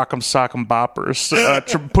rock'em sock'em boppers,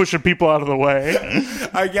 pushing people out of the way.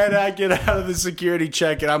 I get out of the security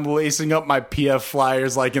check, and I'm lacing up my PF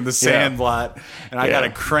flyers like in the Sandlot, and I got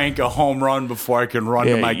to crank a home run before I can run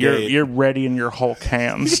to my gate. You're ready in your Hulk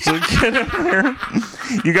hands to get in there.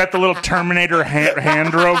 You got the little Terminator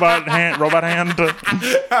robot hand.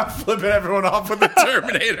 I'm flipping everyone off with the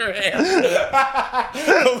Terminator hand.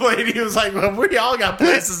 The lady was like, well, we all got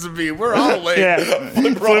places to be. We're all late. Yeah.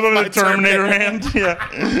 Flip over the Terminator hand.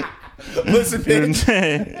 Yeah. Listen,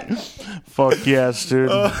 bitch. Fuck yes, dude.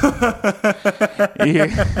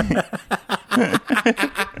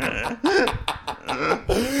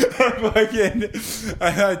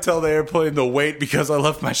 I tell the airplane to wait because I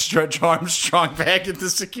left my Stretch Armstrong back at the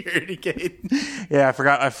security gate. Yeah, I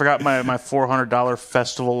forgot my $400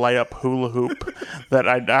 festival light up hula hoop that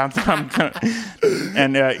I'm gonna,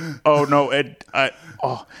 and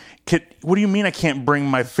what do you mean I can't bring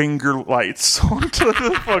my finger lights onto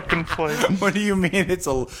the fucking plane? What do you mean it's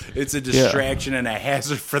a distraction and a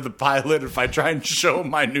hazard for the pilot if I try and show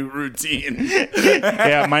my new routine?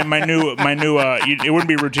 Yeah, my new it wouldn't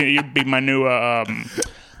be routine. It'd be my new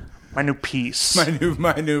piece.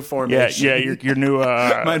 My new formation. Yeah, your new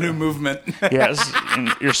my new movement. Yes,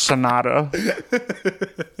 your sonata.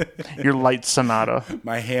 Your light sonata.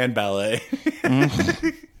 My hand ballet.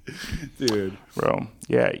 Dude, bro,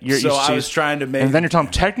 yeah. I was trying to make, and then you're telling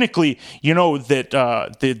him technically, you know that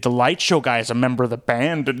the light show guy is a member of the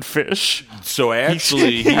band in Fish. So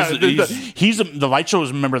actually, the light show is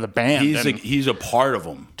a member of the band. He's a part of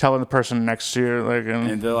them. Telling the person next to you, like,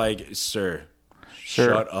 and they're like, "Sir,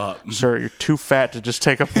 shut up, sir. You're too fat to just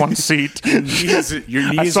take up one seat.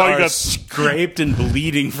 Your knees are scraped and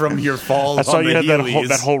bleeding from your fall. I saw you had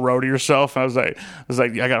that whole row to yourself. I was like, I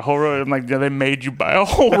got a whole row. I'm like, yeah, they made you buy a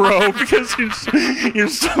whole row because you're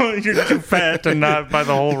too fat to not buy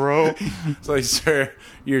the whole row. It's like, sir,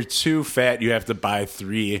 you're too fat. You have to buy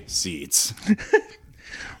 3 seats.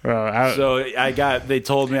 They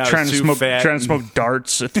told me I was too fat. Trying to smoke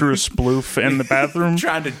darts through a sploof in the bathroom.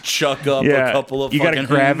 Trying to chuck up a couple of You're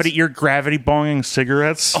gravity bonging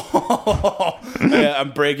cigarettes. Yeah,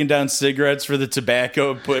 I'm breaking down cigarettes for the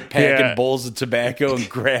tobacco, packing bowls of tobacco and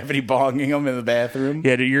gravity bonging them in the bathroom.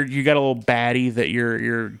 Yeah, you got a little baddie that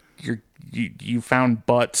you found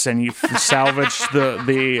butts and you salvaged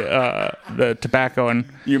the tobacco and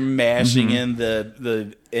you're mashing in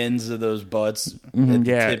the ends of those butts at the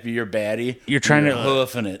tip of your baddie. You're trying to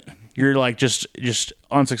hoofing it. You're like just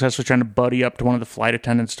unsuccessfully trying to buddy up to one of the flight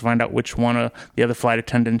attendants to find out which one of the other flight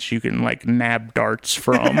attendants you can like nab darts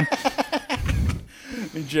from.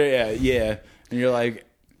 Yeah. And you're like,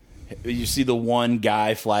 you see the one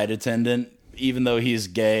guy flight attendant, even though he's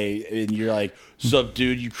gay, and you're like, "Sup,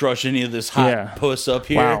 dude? You crush any of this hot puss up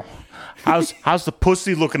here?" Wow. How's the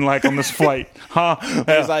pussy looking like on this flight? Huh?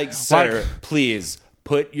 He's like, "Sir, please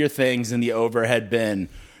put your things in the overhead bin."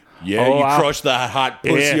 Yeah, you crushed the hot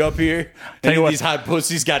pussy up here. Any of these hot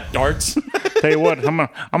pussies got darts. Tell you what, I'm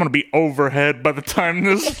gonna be overhead by the time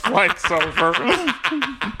this flight's over.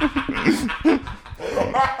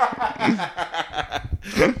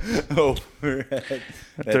 Overhead.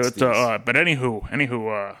 But anywho.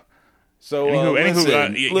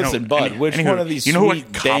 Listen, bud. Which one of these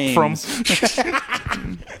sweet dames?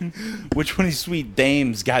 Which one of these sweet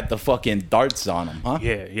dames got the fucking darts on them, huh?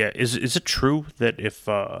 Yeah. Is it true that if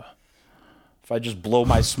If I just blow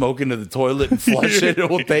my smoke into the toilet and flush it, it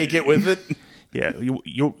will take it with it? Yeah,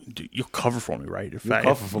 you'll cover for me, right? If You'll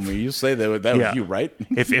cover for me. You say that was you, right?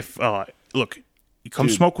 If look, you come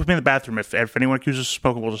smoke with me in the bathroom. If anyone accuses us of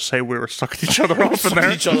smoking, we'll just say we were sucking each other off in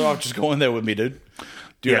there. Each other off. Just go in there with me, dude.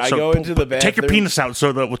 Dude, Yeah, I so go into the bathroom. Take your penis out so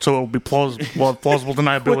it'll be plausible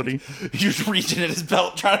deniability. You're just reaching in his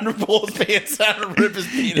belt, trying to pull his pants out and rip his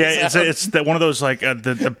penis out. Yeah, it's that one of those like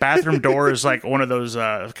the bathroom door is like one of those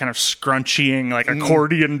kind of scrunching like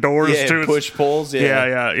accordion doors Yeah, too. push pulls.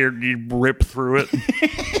 Yeah. You rip through it.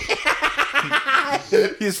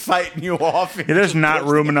 He's fighting you off. There's not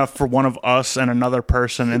room enough for one of us and another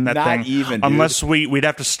person in that Not thing. even, dude. Unless we'd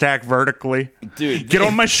have to stack vertically. Dude. Get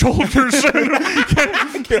on my shoulders.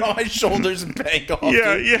 Get on my shoulders and bang off.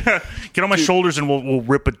 Yeah, dude. yeah. Get on my shoulders and we'll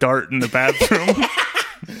rip a dart in the bathroom.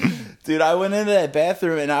 Dude, I went into that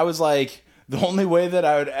bathroom and I was like, the only way that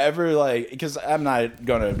I would ever because I'm not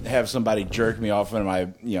gonna have somebody jerk me off in my,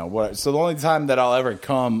 what. So the only time that I'll ever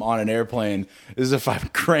come on an airplane is if I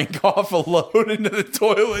crank off a load into the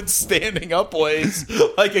toilet standing up ways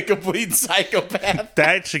like a complete psychopath.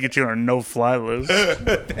 That should get you on a no-fly list.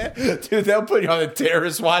 Dude, they'll put you on the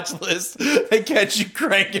terrorist watch list. They catch you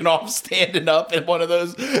cranking off standing up in one of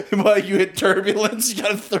those. While you hit turbulence, you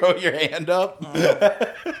gotta throw your hand up.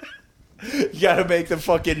 You gotta make the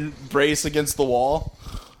fucking brace against the wall.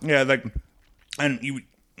 Yeah, and you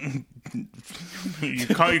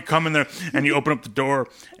come in there and you open up the door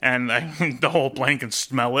and the whole plane can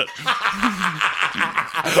smell it.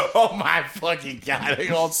 Oh my fucking god! They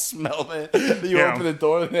all smell it. You open the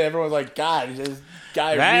door and everyone's like, "God, this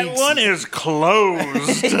guy That reeks." one is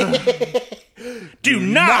closed. Do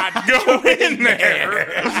not go in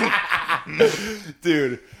there,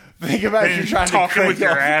 Dude. Think about you trying to talking crank with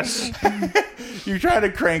your off, ass. You're trying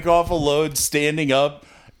to crank off a load standing up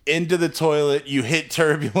into the toilet. You hit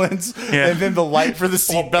turbulence, and then the light for the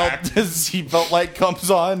seatbelt light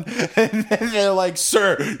comes on, and then they're like,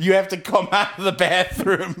 "Sir, you have to come out of the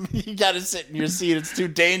bathroom. You got to sit in your seat. It's too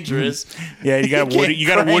dangerous." Yeah, you got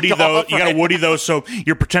a Woody though. So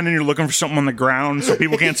you're pretending you're looking for something on the ground, so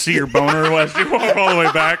people can't see your boner as you walk all the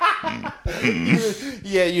way back.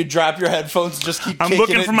 Yeah, you drop your headphones, just keep. I'm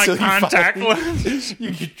looking for my contact lens.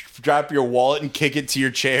 You drop your wallet and kick it to your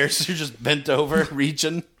chair, so you're just bent over,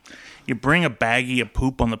 reaching. You bring a baggie of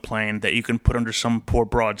poop on the plane that you can put under some poor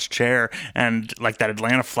broad's chair, and like that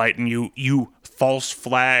Atlanta flight, and you false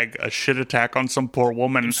flag a shit attack on some poor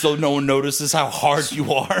woman, so no one notices how hard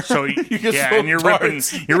you are. So and you're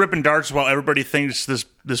ripping darts while everybody thinks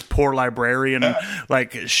this poor librarian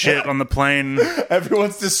like shit on the plane.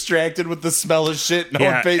 Everyone's distracted with the smell of shit. No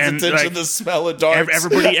one pays attention to the smell of darts.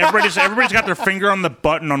 Everybody's got their finger on the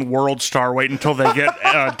button on World Star, waiting until they get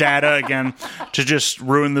data again to just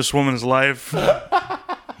ruin this woman's life.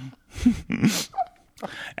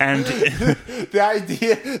 And the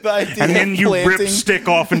idea, and then you rip stick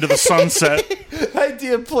off into the sunset. The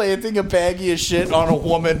idea of planting a baggie of shit on a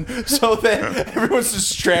woman so that everyone's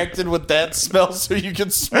distracted with that smell, so you can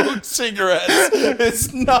smoke cigarettes.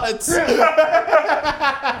 It's nuts.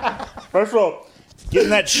 First of all, getting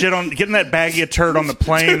that baggie of turd on the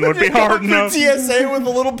plane would be hard enough. TSA with a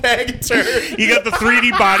little bag of turd. You got the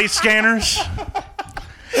 3D body scanners.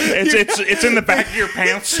 It's in the back of your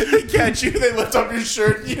pants. They catch you, they lift up your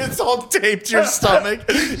shirt, it's all taped to your stomach.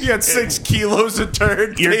 You got 6 kilos of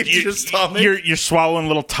turd taped to your stomach. You're swallowing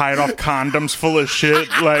little tied off condoms full of shit,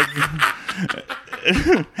 like,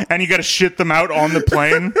 and you got to shit them out on the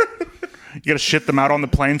plane. You got to shit them out on the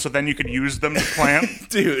plane so then you could use them to plant.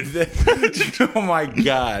 Dude, oh my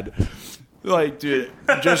god. Like, dude,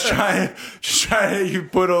 just trying you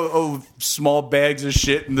put a small bags of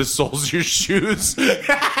shit in the soles of your shoes.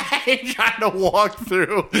 Trying to walk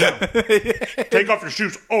through. Take off your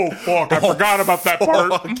shoes. Oh, fuck. I forgot about that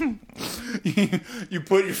part. You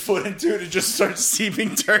put your foot into it and just start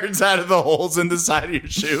seeping turds out of the holes in the side of your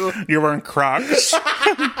shoe. You're wearing Crocs.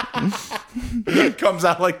 It comes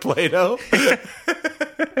out like Play-Doh.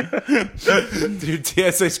 Dude,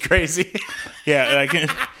 TSA's crazy. Yeah,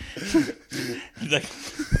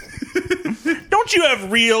 don't you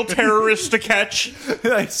have real terrorists to catch?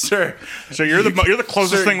 Like, sir. So you're the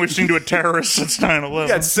closest thing we've seen to a terrorist since 9/11. You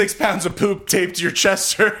got 6 pounds of poop taped to your chest,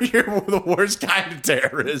 sir. You're the worst kind of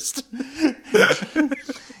terrorist. You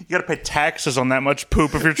got to pay taxes on that much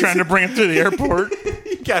poop if you're trying to bring it through the airport.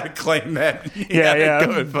 You got to claim that. You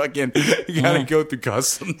gotta gotta go through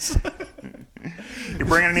customs. You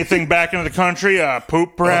bringing anything back into the country?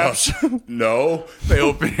 Poop, perhaps? No. They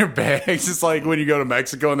open your bags. It's like when you go to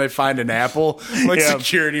Mexico and they find an apple. Like Yeah.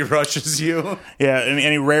 security rushes you. Yeah,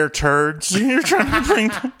 any rare turds you're trying to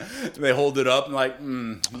bring? They hold it up and like,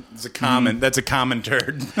 it's a common. That's a common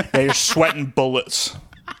turd. Yeah, you're sweating bullets.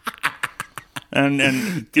 And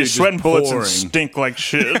you're just sweating bullets and pouring. stink like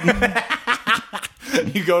shit.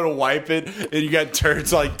 You go to wipe it, and you got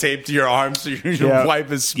turds like taped to your arm, so your wipe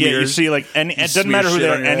is smeared. Yeah, you see, like, it doesn't matter who shit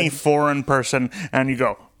they're, on your any head. foreign person, and you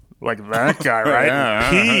go, like that guy, right?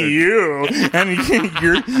 Yeah. He, you. And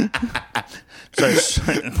you're...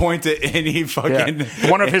 So, Point to any fucking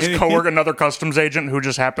one of his coworker, another customs agent who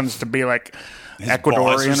just happens to be like boss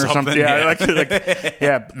Ecuadorian or or something. something, Yeah, yeah. like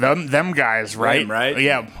yeah, them guys, right? Them, right?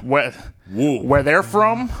 Yeah, Woo. where they're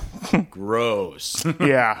from. Gross.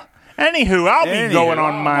 Yeah. Anywho, I'll be going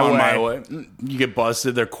on my way. You get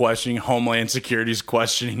busted. They're questioning. Homeland Security's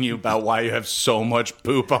questioning you about why you have so much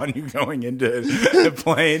poop on you going into the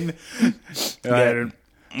plane. Yeah,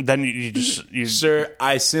 then you Sir,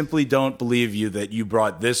 I simply don't believe you that you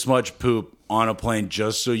brought this much poop on a plane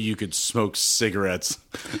just so you could smoke cigarettes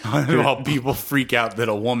while people freak out that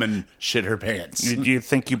a woman shit her pants. you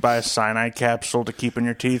think you buy a cyanide capsule to keep in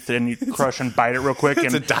your teeth and you crush and bite it real quick?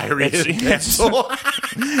 It's and a diarrhea it's capsule.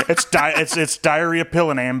 it's diarrhea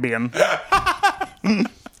pill and Ambien.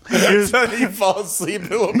 So you fall asleep, a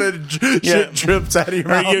little bit of shit drips out of your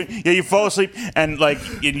Or mouth. you fall asleep and like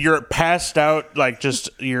you're passed out, like just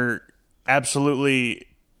you're absolutely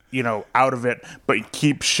out of it, but you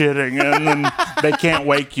keep shitting and then they can't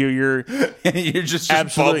wake you. You're You're just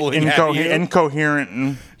absolutely bubbling out of you. incoherent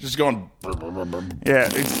and Just going, yeah,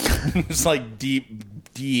 it's like deep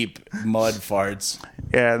mud farts.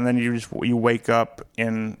 yeah, and then you wake up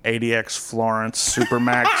in ADX Florence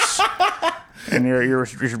Supermax. And your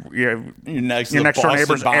next to your the next door Boston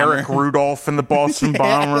neighbor's Bomber. Eric Rudolph in the Boston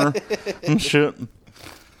Bomber and shit.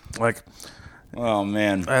 Like Oh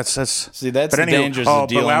man, that's see that's the dangers of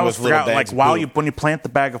dealing but I with always little forgot, bags like of while poop. when you plant the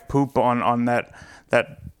bag of poop on that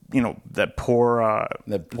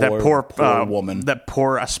poor poor woman. that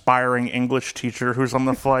poor aspiring English teacher who's on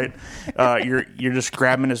the flight, you're just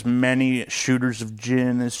grabbing as many shooters of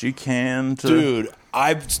gin as you can to. Dude,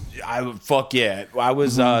 I fuck yeah. I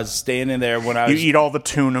was standing there when I You was eat all the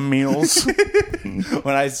tuna meals.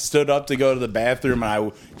 when I stood up to go to the bathroom, and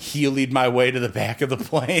I heeled my way to the back of the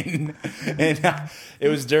plane, and it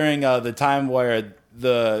was during the time where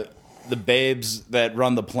the babes that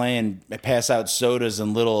run the plane pass out sodas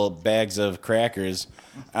and little bags of crackers.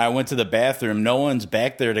 I went to the bathroom. No one's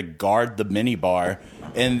back there to guard the mini bar.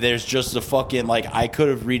 And there's just a fucking, like, I could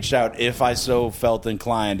have reached out if I so felt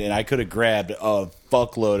inclined, and I could have grabbed a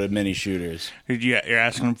fuckload of mini shooters. You're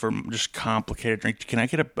asking for just complicated drink. Can I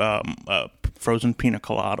get a frozen pina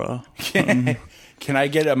colada? Can I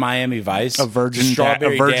get a Miami Vice? A virgin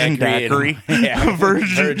Strawberry daiquiri. Yeah, A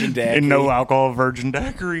virgin daiquiri. and no alcohol virgin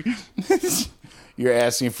daiquiri. You're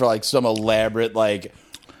asking for, like, some elaborate, like,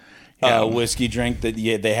 Yeah. whiskey drink that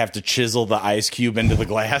they have to chisel the ice cube into the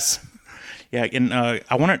glass. Yeah, and I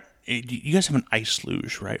want to. You guys have an ice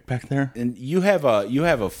luge right back there. And you have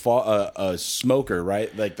a smoker,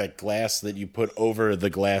 right? Like that glass that you put over the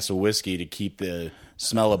glass of whiskey to keep the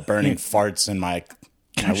smell of burning farts in my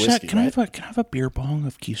whiskey. Can I have a beer bong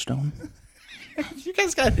of Keystone? You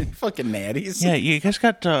guys got fucking natties. Yeah, you guys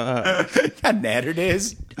got. Got natter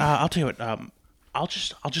days. I'll tell you what. I'll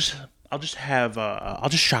just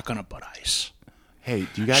shotgun a Bud Ice. Hey,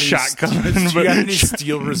 do you got Shotgun. any, do you got any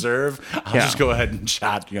Steel Reserve? I'll Yeah. just go ahead and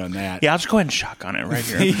shotgun that. Yeah, I'll just go ahead and shotgun it right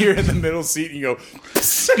here. You're in the middle seat and you go,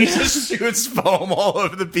 you just shoots foam all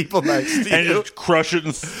over the people next to And you. just crush it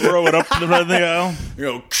and throw it up the front of the aisle. You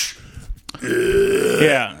go,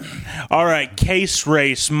 Yeah. All right, case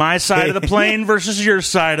race. My side of the plane versus your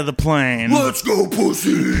side of the plane. let's go,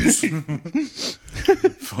 pussies.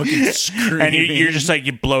 Fucking screaming. And you're just like,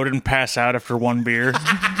 you bloated and pass out after one beer.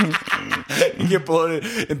 You get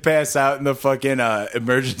bloated and pass out in the fucking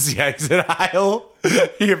emergency exit aisle.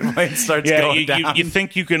 Your plane starts Yeah, going down. you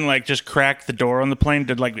think you can like just crack the door on the plane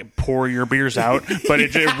to like pour your beers out, but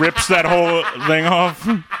it rips that whole thing off.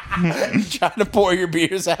 Trying to pour your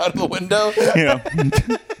beers out of the window. Yeah.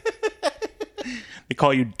 They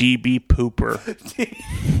call you DB Pooper.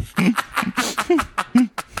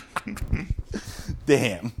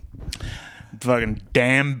 Damn. Fucking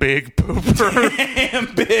damn big pooper.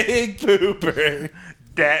 Damn big pooper.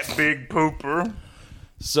 That big pooper.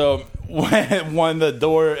 So when the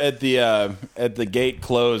door at the gate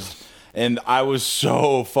closed, and I was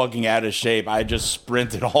so fucking out of shape, I just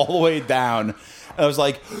sprinted all the way down. I was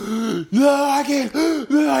like, no, I can't.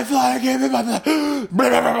 My flight, I can't make my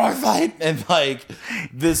flight. And like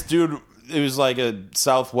this dude, it was like a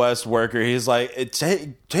Southwest worker. He's like,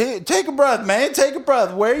 take a breath, man. Take a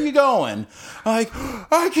breath. Where are you going? I'm like,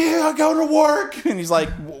 I can't. I go to work. And he's like,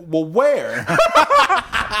 well, where?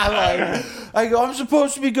 I go, I'm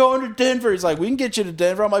supposed to be going to Denver. He's like, we can get you to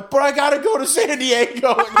Denver. I'm like, but I gotta go to San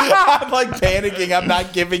Diego. I'm like panicking. I'm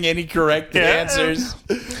not giving any correct answers.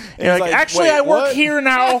 You're like, actually, I work here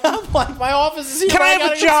now. I'm like, my office is here. Can I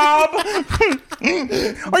have a job?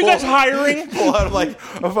 Are you guys hiring? Pull out like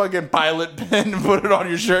a fucking pilot pin and put it on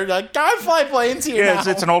your shirt. You're like, I fly planes here now.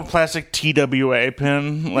 It's an old plastic TWA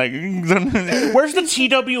pin. Like, where's the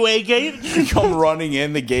TWA gate? You come running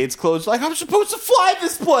in, the gate's closed. Like, I'm supposed to fly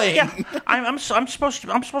this plane. Yeah, I'm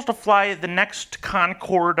supposed to fly the next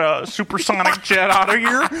Concorde supersonic jet out of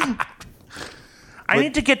here. I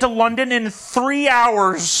need to get to London in 3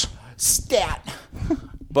 hours. Stat.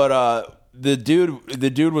 But the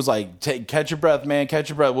dude was like, catch your breath, man, catch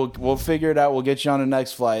your breath. We'll figure it out. We'll get you on the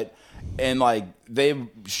next flight. And like they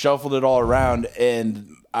shuffled it all around,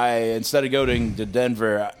 and instead of going to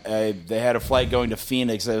Denver, they had a flight going to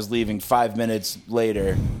Phoenix that was leaving 5 minutes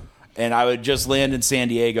later, and I would just land in San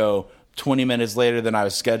Diego 20 minutes later than I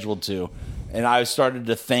was scheduled to. And I started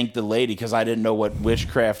to thank the lady because I didn't know what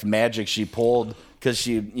witchcraft magic she pulled, because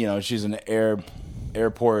she's an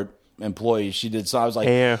airport employee. She did, so I was like,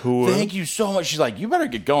 thank you so much. She's like, you better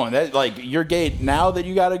get going. That, like, your gate now that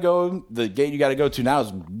you gotta go, the gate you gotta go to now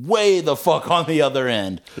is way the fuck on the other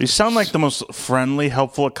end. You sound like the most friendly,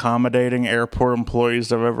 helpful, accommodating airport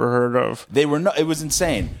employees I've ever heard of. They were it was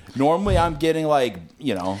insane. Normally I'm getting like,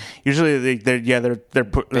 usually they're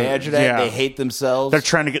badgered at. They hate themselves. They're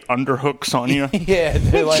trying to get underhooks on you. Yeah,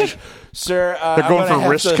 they're like, sir, they're going for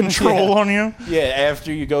wrist control on you. Yeah,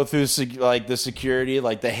 after you go through like the security,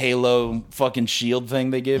 like the Halo fucking shield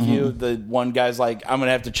thing they give you, the one guy's like, I'm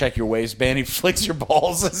gonna have to check your waistband. He flicks your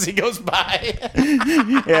balls as he goes by.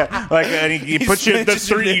 Yeah, like, and he puts you that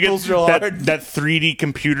 3D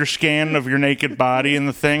computer scan of your naked body in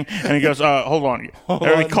the thing, and he goes, hold on.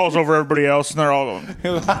 He calls over everybody else, and they're all going.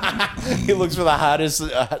 He looks for the hottest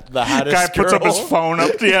guy puts up his phone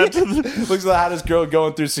up to looks for the hottest girl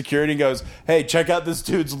going through security and goes, hey, check out this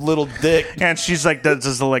dude's little dick. And she's like,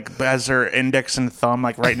 has her index and thumb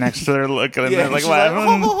like right next to her, looking and they're like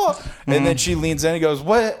laughing. And then she leans in and goes,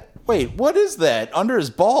 wait, what is that under his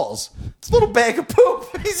balls? It's a little bag of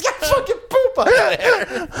poop. He's got fucking poop under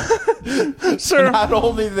there. Sir, not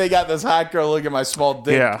only do they got this hot girl look at my small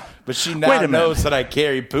dick, but she now knows that I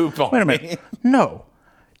carry poop on me. Wait a minute. No.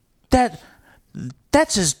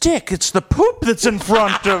 That's his dick. It's the poop that's in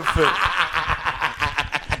front of it.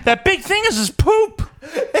 That big thing is his poop.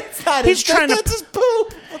 It's not his dick, that's his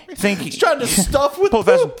poop. He's trying to stuff with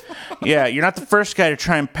poop. Yeah, you're not the first guy to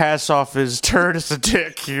try and pass off his turd as a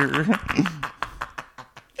dick here.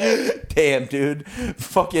 Damn, dude.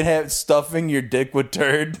 Fucking stuffing your dick with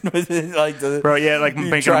turd. Like bro, yeah, like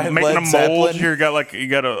making a mold. You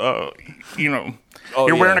got a, you're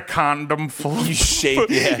wearing a condom full of shape.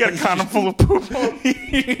 You got a condom full of poop on.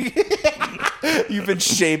 You've been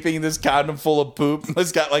shaping this condom full of poop.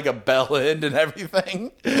 It's got like a bell end and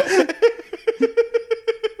everything.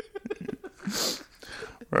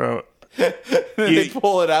 Bro. They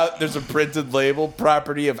pull it out. There's a printed label,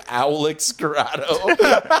 property of Owlix Corrado.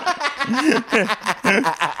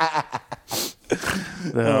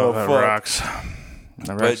 That rocks.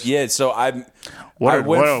 But yeah, so I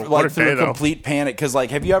went through a complete panic because,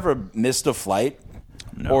 like, have you ever missed a flight?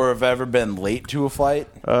 No. Or have ever been late to a flight?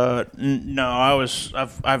 No, I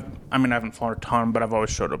haven't flown a ton, but I've always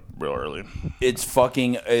showed up real early. It's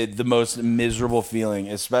fucking the most miserable feeling,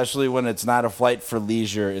 especially when it's not a flight for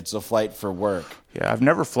leisure, it's a flight for work. Yeah, I've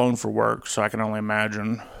never flown for work, so I can only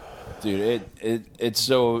imagine. Dude, it's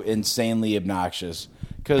so insanely obnoxious.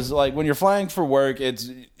 Because, like, when you're flying for work, it's,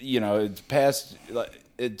 it's past,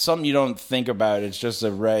 it's something you don't think about. It's just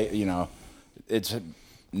it's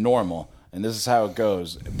normal. And this is how it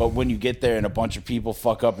goes. But when you get there and a bunch of people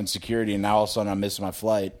fuck up in security, and now all of a sudden I'm missing my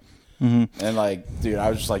flight. Mm-hmm. And, like, dude, I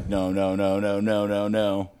was just like, no.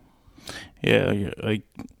 Yeah, like,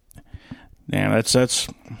 damn, that's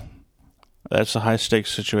a high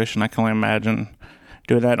stakes situation. I can only imagine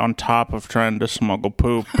doing that on top of trying to smuggle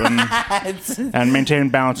poop and maintain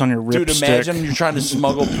balance on your ripstick. Dude, imagine you're trying to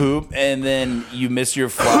smuggle poop and then you miss your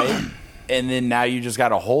flight. And then now you just got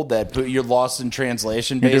to hold that. You're lost in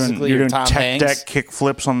translation, basically. You're doing Tom tech Hanks. deck kick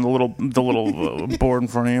flips on the little board in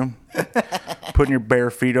front of you. Putting your bare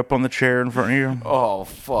feet up on the chair in front of you. Oh,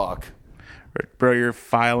 fuck. Bro, you're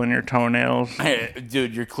filing your toenails.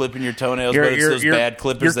 Dude, you're clipping your toenails, but it's those bad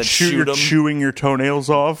clippers that shoot them. You're chewing your toenails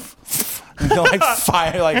off. Like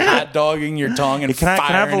hot dogging your tongue and Can I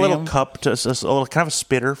have a little them. cup to can I have a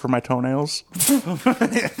spitter for my toenails?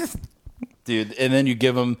 Dude, and then you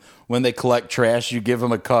give them, when they collect trash, you give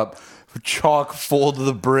them a cup chock full to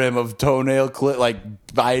the brim of toenail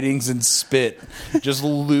bitings and spit. Just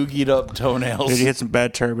loogied up toenails. Dude, you hit some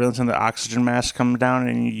bad turbulence and the oxygen mask comes down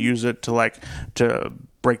and you use it to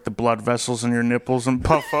break the blood vessels in your nipples and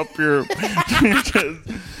puff up your...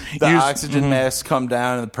 oxygen masks come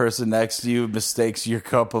down and the person next to you mistakes your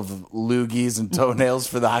cup of loogies and toenails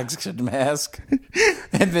for the oxygen mask.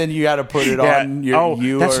 And then you got to put it on your...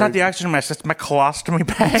 that's not the oxygen mask. That's my colostomy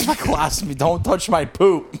bag. My colostomy. Don't touch my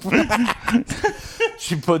poop.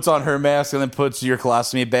 She puts on her mask and then puts your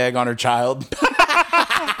colostomy bag on her child.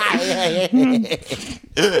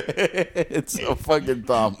 It's so fucking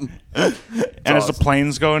dumb. And as the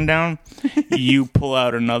plane's going down, you pull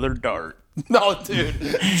out another dart. No, dude.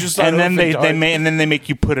 And then they make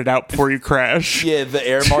you put it out before you crash. Yeah, the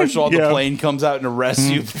air marshal on the plane comes out and arrests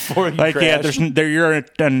you before you crash. You're in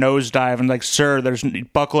a nosedive and like, sir,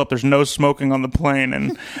 buckle up. There's no smoking on the plane,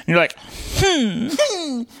 and you're like,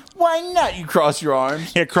 why not? You cross your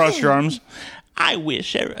arms. Yeah, cross your arms. I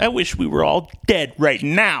wish we were all dead right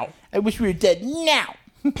now. I wish we were dead now.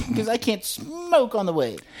 Because I can't smoke on the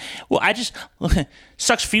way. Well,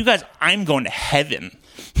 sucks for you guys. I'm going to heaven.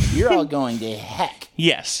 You're all going to heck.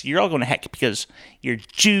 Yes, you're all going to heck because you're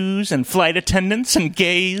Jews and flight attendants and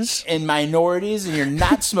gays. And minorities, and you're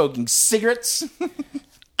not smoking cigarettes. I'm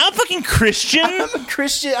a fucking Christian. I'm a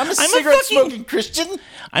Christian. I'm a cigarette-smoking Christian.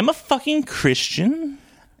 I'm a fucking Christian.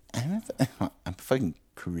 I'm a fucking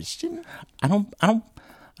Christian? I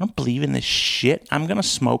don't believe in this shit. I'm gonna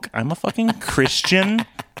smoke. I'm a fucking Christian.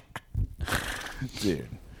 Dude.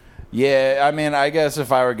 Yeah, I mean, I guess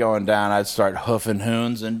if I were going down, I'd start hoofing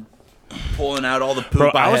hoons and pulling out all the poop. Bro,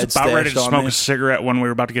 I was had about ready to stashed on smoke me. a cigarette when we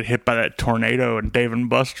were about to get hit by that tornado in Dave and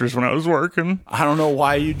Buster's when I was working. I don't know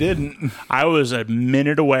why you didn't. I was a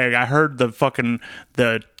minute away. I heard the fucking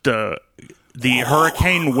the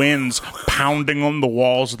hurricane winds pounding on the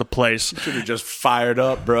walls of the place. Should have just fired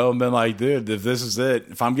up, bro, and been like, dude, if this is it,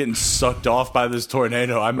 if I'm getting sucked off by this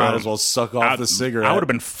tornado, I might as well suck off the cigarette. I would have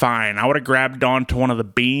been fine. I would have grabbed onto one of the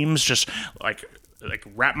beams, just like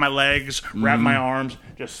wrap my legs, wrap my arms,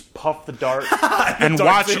 just puff the dart, and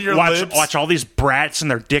watch all these brats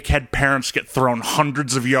and their dickhead parents get thrown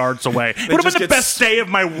hundreds of yards away. It would have been the best day of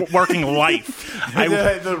my working life.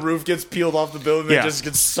 The roof gets peeled off the building, and it just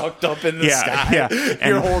gets sucked up in the sky. Yeah.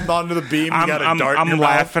 You're holding on to the beam, you got a dart in your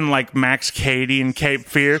laughing mouth. like Max Cady in Cape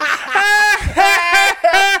Fear. That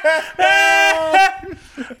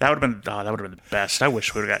would have been the best. I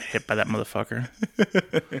wish we would have got hit by that motherfucker.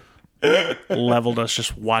 Leveled us.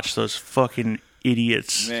 Just watch those fucking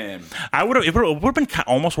idiots. Man, it would have been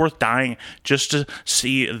almost worth dying just to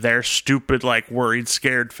see their stupid, like, worried,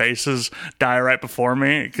 scared faces die right before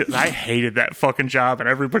me. 'Cause I hated that fucking job and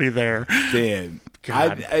everybody there. damn.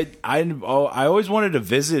 God. I always wanted to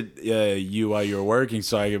visit you while you were working,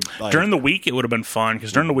 so I could during the week it would have been fun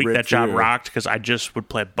because during the week that job through. rocked because I just would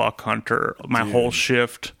play buck hunter my whole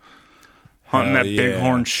shift hunting that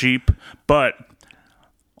bighorn sheep, but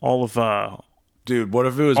all of dude, what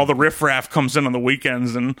if it was all the riffraff comes in on the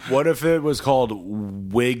weekends and what if it was called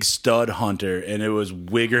Wig Stud Hunter and it was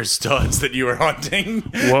wigger studs that you were hunting?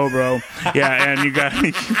 Whoa, bro. Yeah, and you got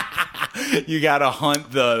you got to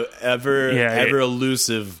hunt the ever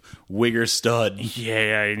elusive wigger stud.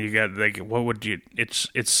 Yeah, and you got like what would you?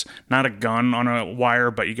 It's not a gun on a wire,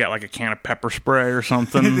 but you got like a can of pepper spray or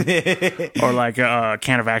something, or like a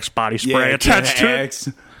can of Axe body spray attached to it.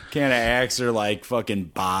 Can of Axe or like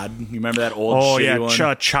fucking bod. You remember that old shitty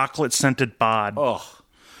one? Chocolate scented bod. Oh,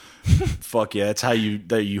 fuck yeah! That's how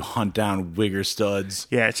you hunt down wigger studs.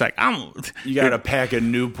 Yeah, it's like you got a pack of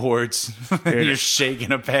Newports. You're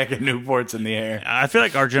shaking a pack of Newports in the air. I feel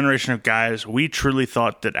like our generation of guys, we truly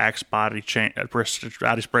thought that Axe body spray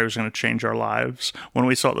was going to change our lives when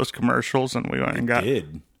we saw those commercials, and we went and got.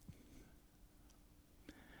 Did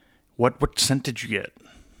what scent did you get?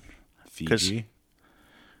 Fiji.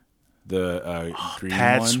 The green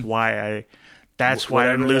that's one. why I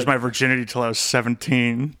didn't lose my virginity till I was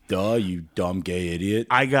 17. Duh, you dumb gay idiot.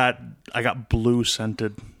 I got blue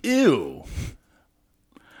scented. Ew.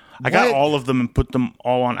 I got all of them and put them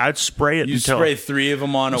all on. I'd spray it until spray 3 of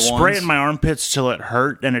them on at once. Spray it in my armpits till it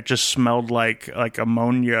hurt and it just smelled like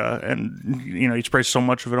ammonia, and you spray so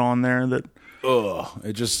much of it on there that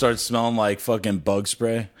it just starts smelling like fucking bug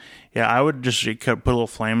spray. Yeah, I would just put a little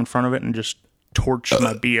flame in front of it and just torch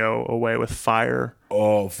my BO away with fire.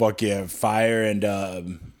 Oh, fuck yeah. Fire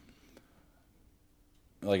and,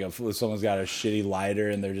 like if someone's got a shitty lighter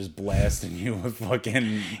and they're just blasting you with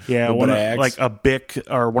fucking like a Bic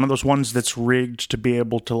or one of those ones that's rigged to be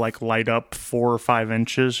able to like light up 4 or 5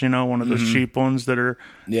 inches. You know, one of those cheap ones that are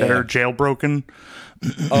jailbroken.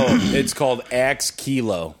 Oh, it's called Axe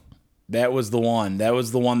Kilo. That was the one. That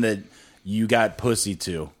was the one that you got pussy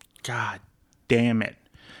to. God damn it!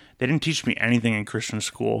 They didn't teach me anything in Christian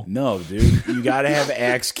school. No, dude, you got to have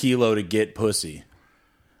Axe Kilo to get pussy.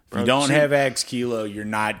 If you don't have Axe Kilo, you're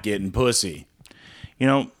not getting pussy. You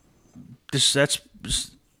know, that's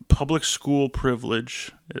public school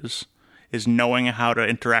privilege is knowing how to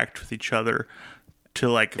interact with each other to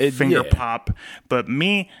like finger pop. But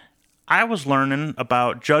me, I was learning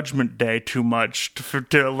about Judgment Day too much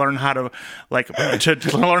to learn how to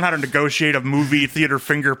to learn how to negotiate a movie theater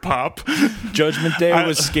finger pop. Judgment Day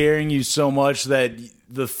was scaring you so much that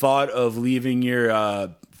the thought of leaving your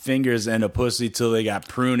fingers in a pussy till they got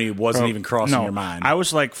pruny wasn't even crossing your mind. I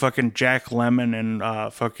was like fucking Jack Lemmon and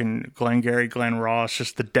fucking Glengarry Glen Ross,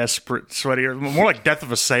 just the desperate, sweaty, or more like Death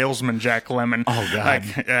of a Salesman Jack Lemmon. Oh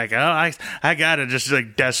god! I gotta just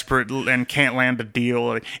like desperate and can't land a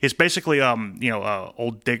deal. It's basically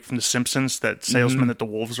old Dick from The Simpsons, that salesman that the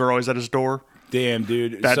wolves are always at his door. Damn,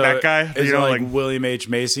 dude, that guy. Is it like William H.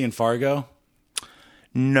 Macy and Fargo?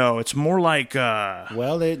 No, it's more like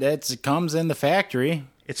it comes in the factory.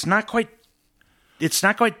 It's not quite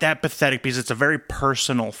that pathetic because it's a very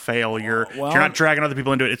personal failure. You're not dragging other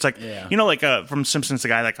people into it. It's like from Simpsons, the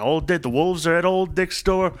guy like old Dick, the wolves are at old Dick's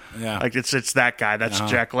door. Yeah, like it's that guy. That's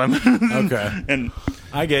Jack Lemmon. Okay, and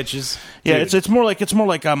I get you. Yeah, it's more like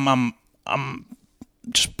I'm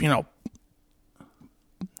just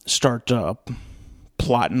start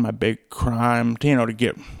plotting my big crime to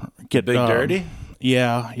get big dirty.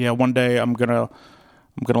 Yeah. One day I'm gonna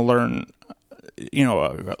learn.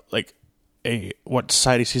 What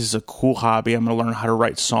society sees as a cool hobby. I'm going to learn how to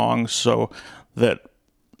write songs so that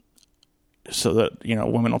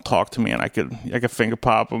women will talk to me and I could finger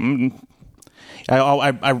pop them. I've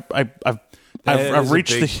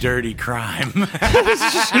reached the dirty crime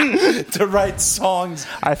to write songs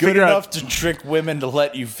good enough to trick women to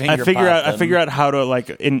let you finger pop them. I figure out how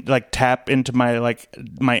to tap into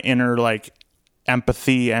my inner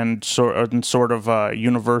empathy and sort of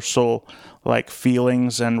universal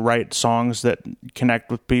feelings and write songs that connect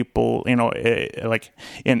with people, at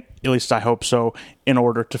least I hope so, in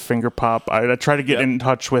order to finger pop. I try to get in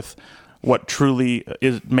touch with what truly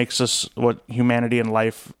makes us, what humanity and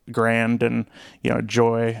life grand and,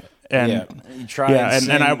 joy. And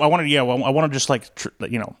I want to just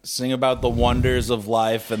sing about the wonders of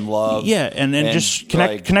life and love. Yeah, and just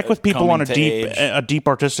connect with people on a deep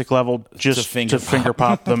artistic level, just to finger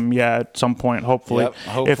pop them. Yeah, at some point, hopefully. Yep,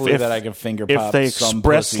 hopefully that I can finger pop. If they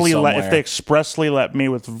expressly let me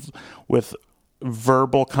with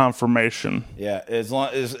verbal confirmation. Yeah, as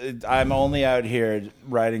long as I'm only out here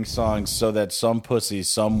writing songs so that some pussy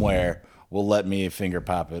somewhere will let me finger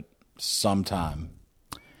pop it sometime.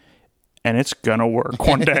 And it's gonna work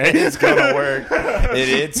one day. It's gonna work.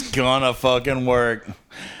 It's gonna fucking work.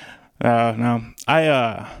 No,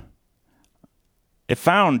 I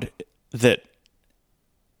found that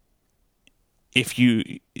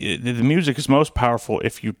the music is most powerful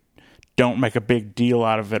if you don't make a big deal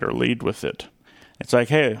out of it or lead with it. It's like,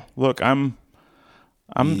 hey, look, I'm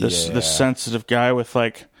this sensitive guy with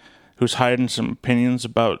who's hiding some opinions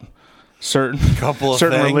about certain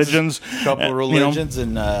religions,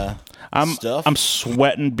 and. I'm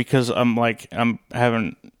sweating because I'm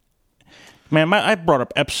having. Man, I brought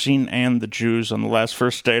up Epstein and the Jews on the last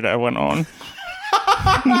first date I went on.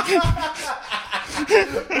 I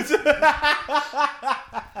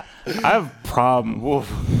have a problem.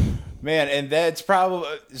 Woof. Man, and that's probably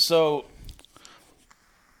so.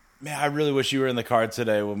 Man, I really wish you were in the car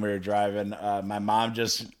today when we were driving. My mom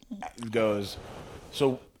just goes,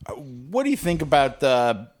 "So, what do you think about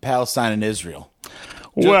Palestine and Israel?"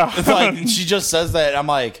 Well, she just says that. I'm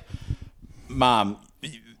like, Mom,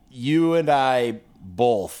 you and I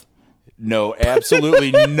both know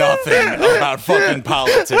absolutely nothing about fucking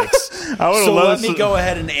politics. So let me go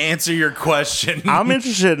ahead and answer your question. I'm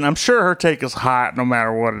interested, and I'm sure her take is hot no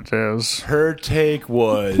matter what it is. Her take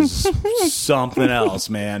was something else,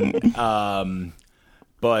 man.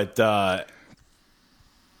 But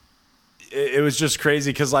it was just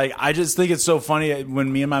crazy because, I just think it's so funny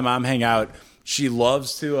when me and my mom hang out. She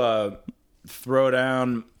loves to throw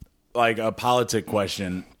down a politic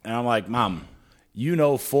question, and I'm like, Mom, you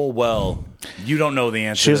know full well you don't know the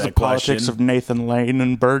answer She has to the that question. politics of Nathan Lane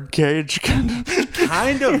and Birdcage.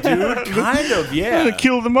 Kind of, dude. Kind of, yeah.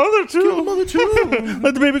 Kill the mother, too. Kill the mother, too.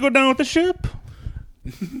 Let the baby go down with the ship.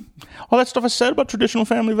 All that stuff I said about traditional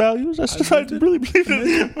family values, I really believe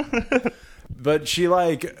it. But she,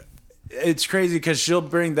 like, it's crazy because she'll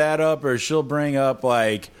bring that up, or she'll bring up,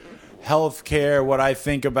 like, healthcare, what I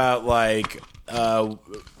think about, like,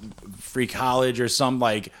 free college or some,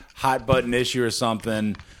 like, hot button issue or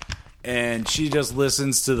something. And she just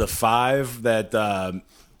listens to the Five that,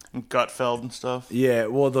 Gutfeld and stuff. yeah,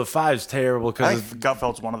 well, the Five's terrible I because think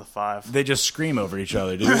Gutfeld's one of the 5. they just scream over each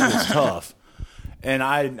other, dude. It's tough. And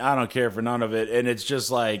I don't care for none of it. And it's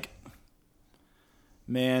just like,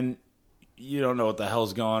 man, you don't know what the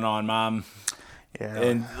hell's going on, Mom. Yeah.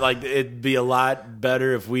 And, like, it'd be a lot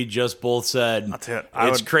better if we just both said, I'll tell you,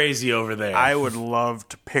 it's crazy over there. I would love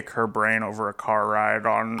to pick her brain over a car ride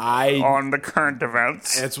on the current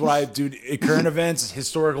events. That's what I do. Current events,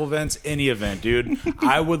 historical events, any event, dude.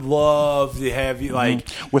 I would love to have you, like...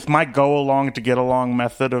 With my go-along to get-along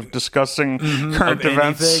method of discussing current of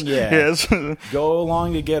events. anything, yeah. Yes. Go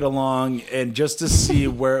along to get along, and just to see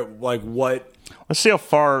where, like, what... Let's see how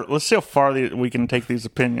far we can take these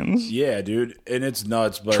opinions. Yeah, dude. And it's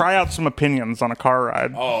nuts, but... Try out some opinions on a car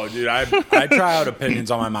ride. Oh, dude, I try out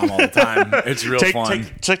opinions on my mom all the time. It's real fun.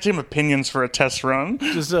 Take some opinions for a test run.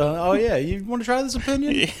 Just, oh yeah, you want to try this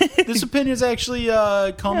opinion? This opinion actually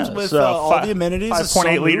comes with all the amenities.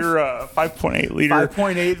 5.8 liter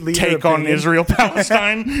take opinion. on Israel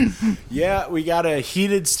Palestine. Yeah, we got a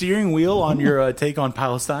heated steering wheel on your take on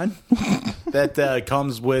Palestine. That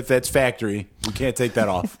comes with that's factory. We can't take that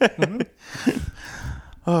off.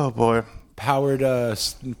 Oh boy, powered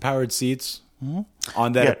seats.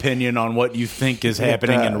 On that opinion on what you think is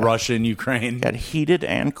happening in Russia and Ukraine. Got heated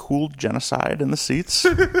and cooled genocide in the seats.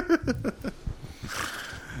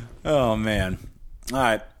 Oh, man. All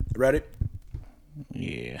right. Ready?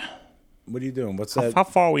 Yeah. What are you doing? What's that? How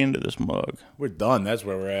far are we into this mug? We're done. That's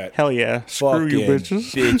where we're at. Hell yeah. Screw you,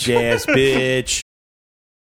 bitches. Bitch ass bitch.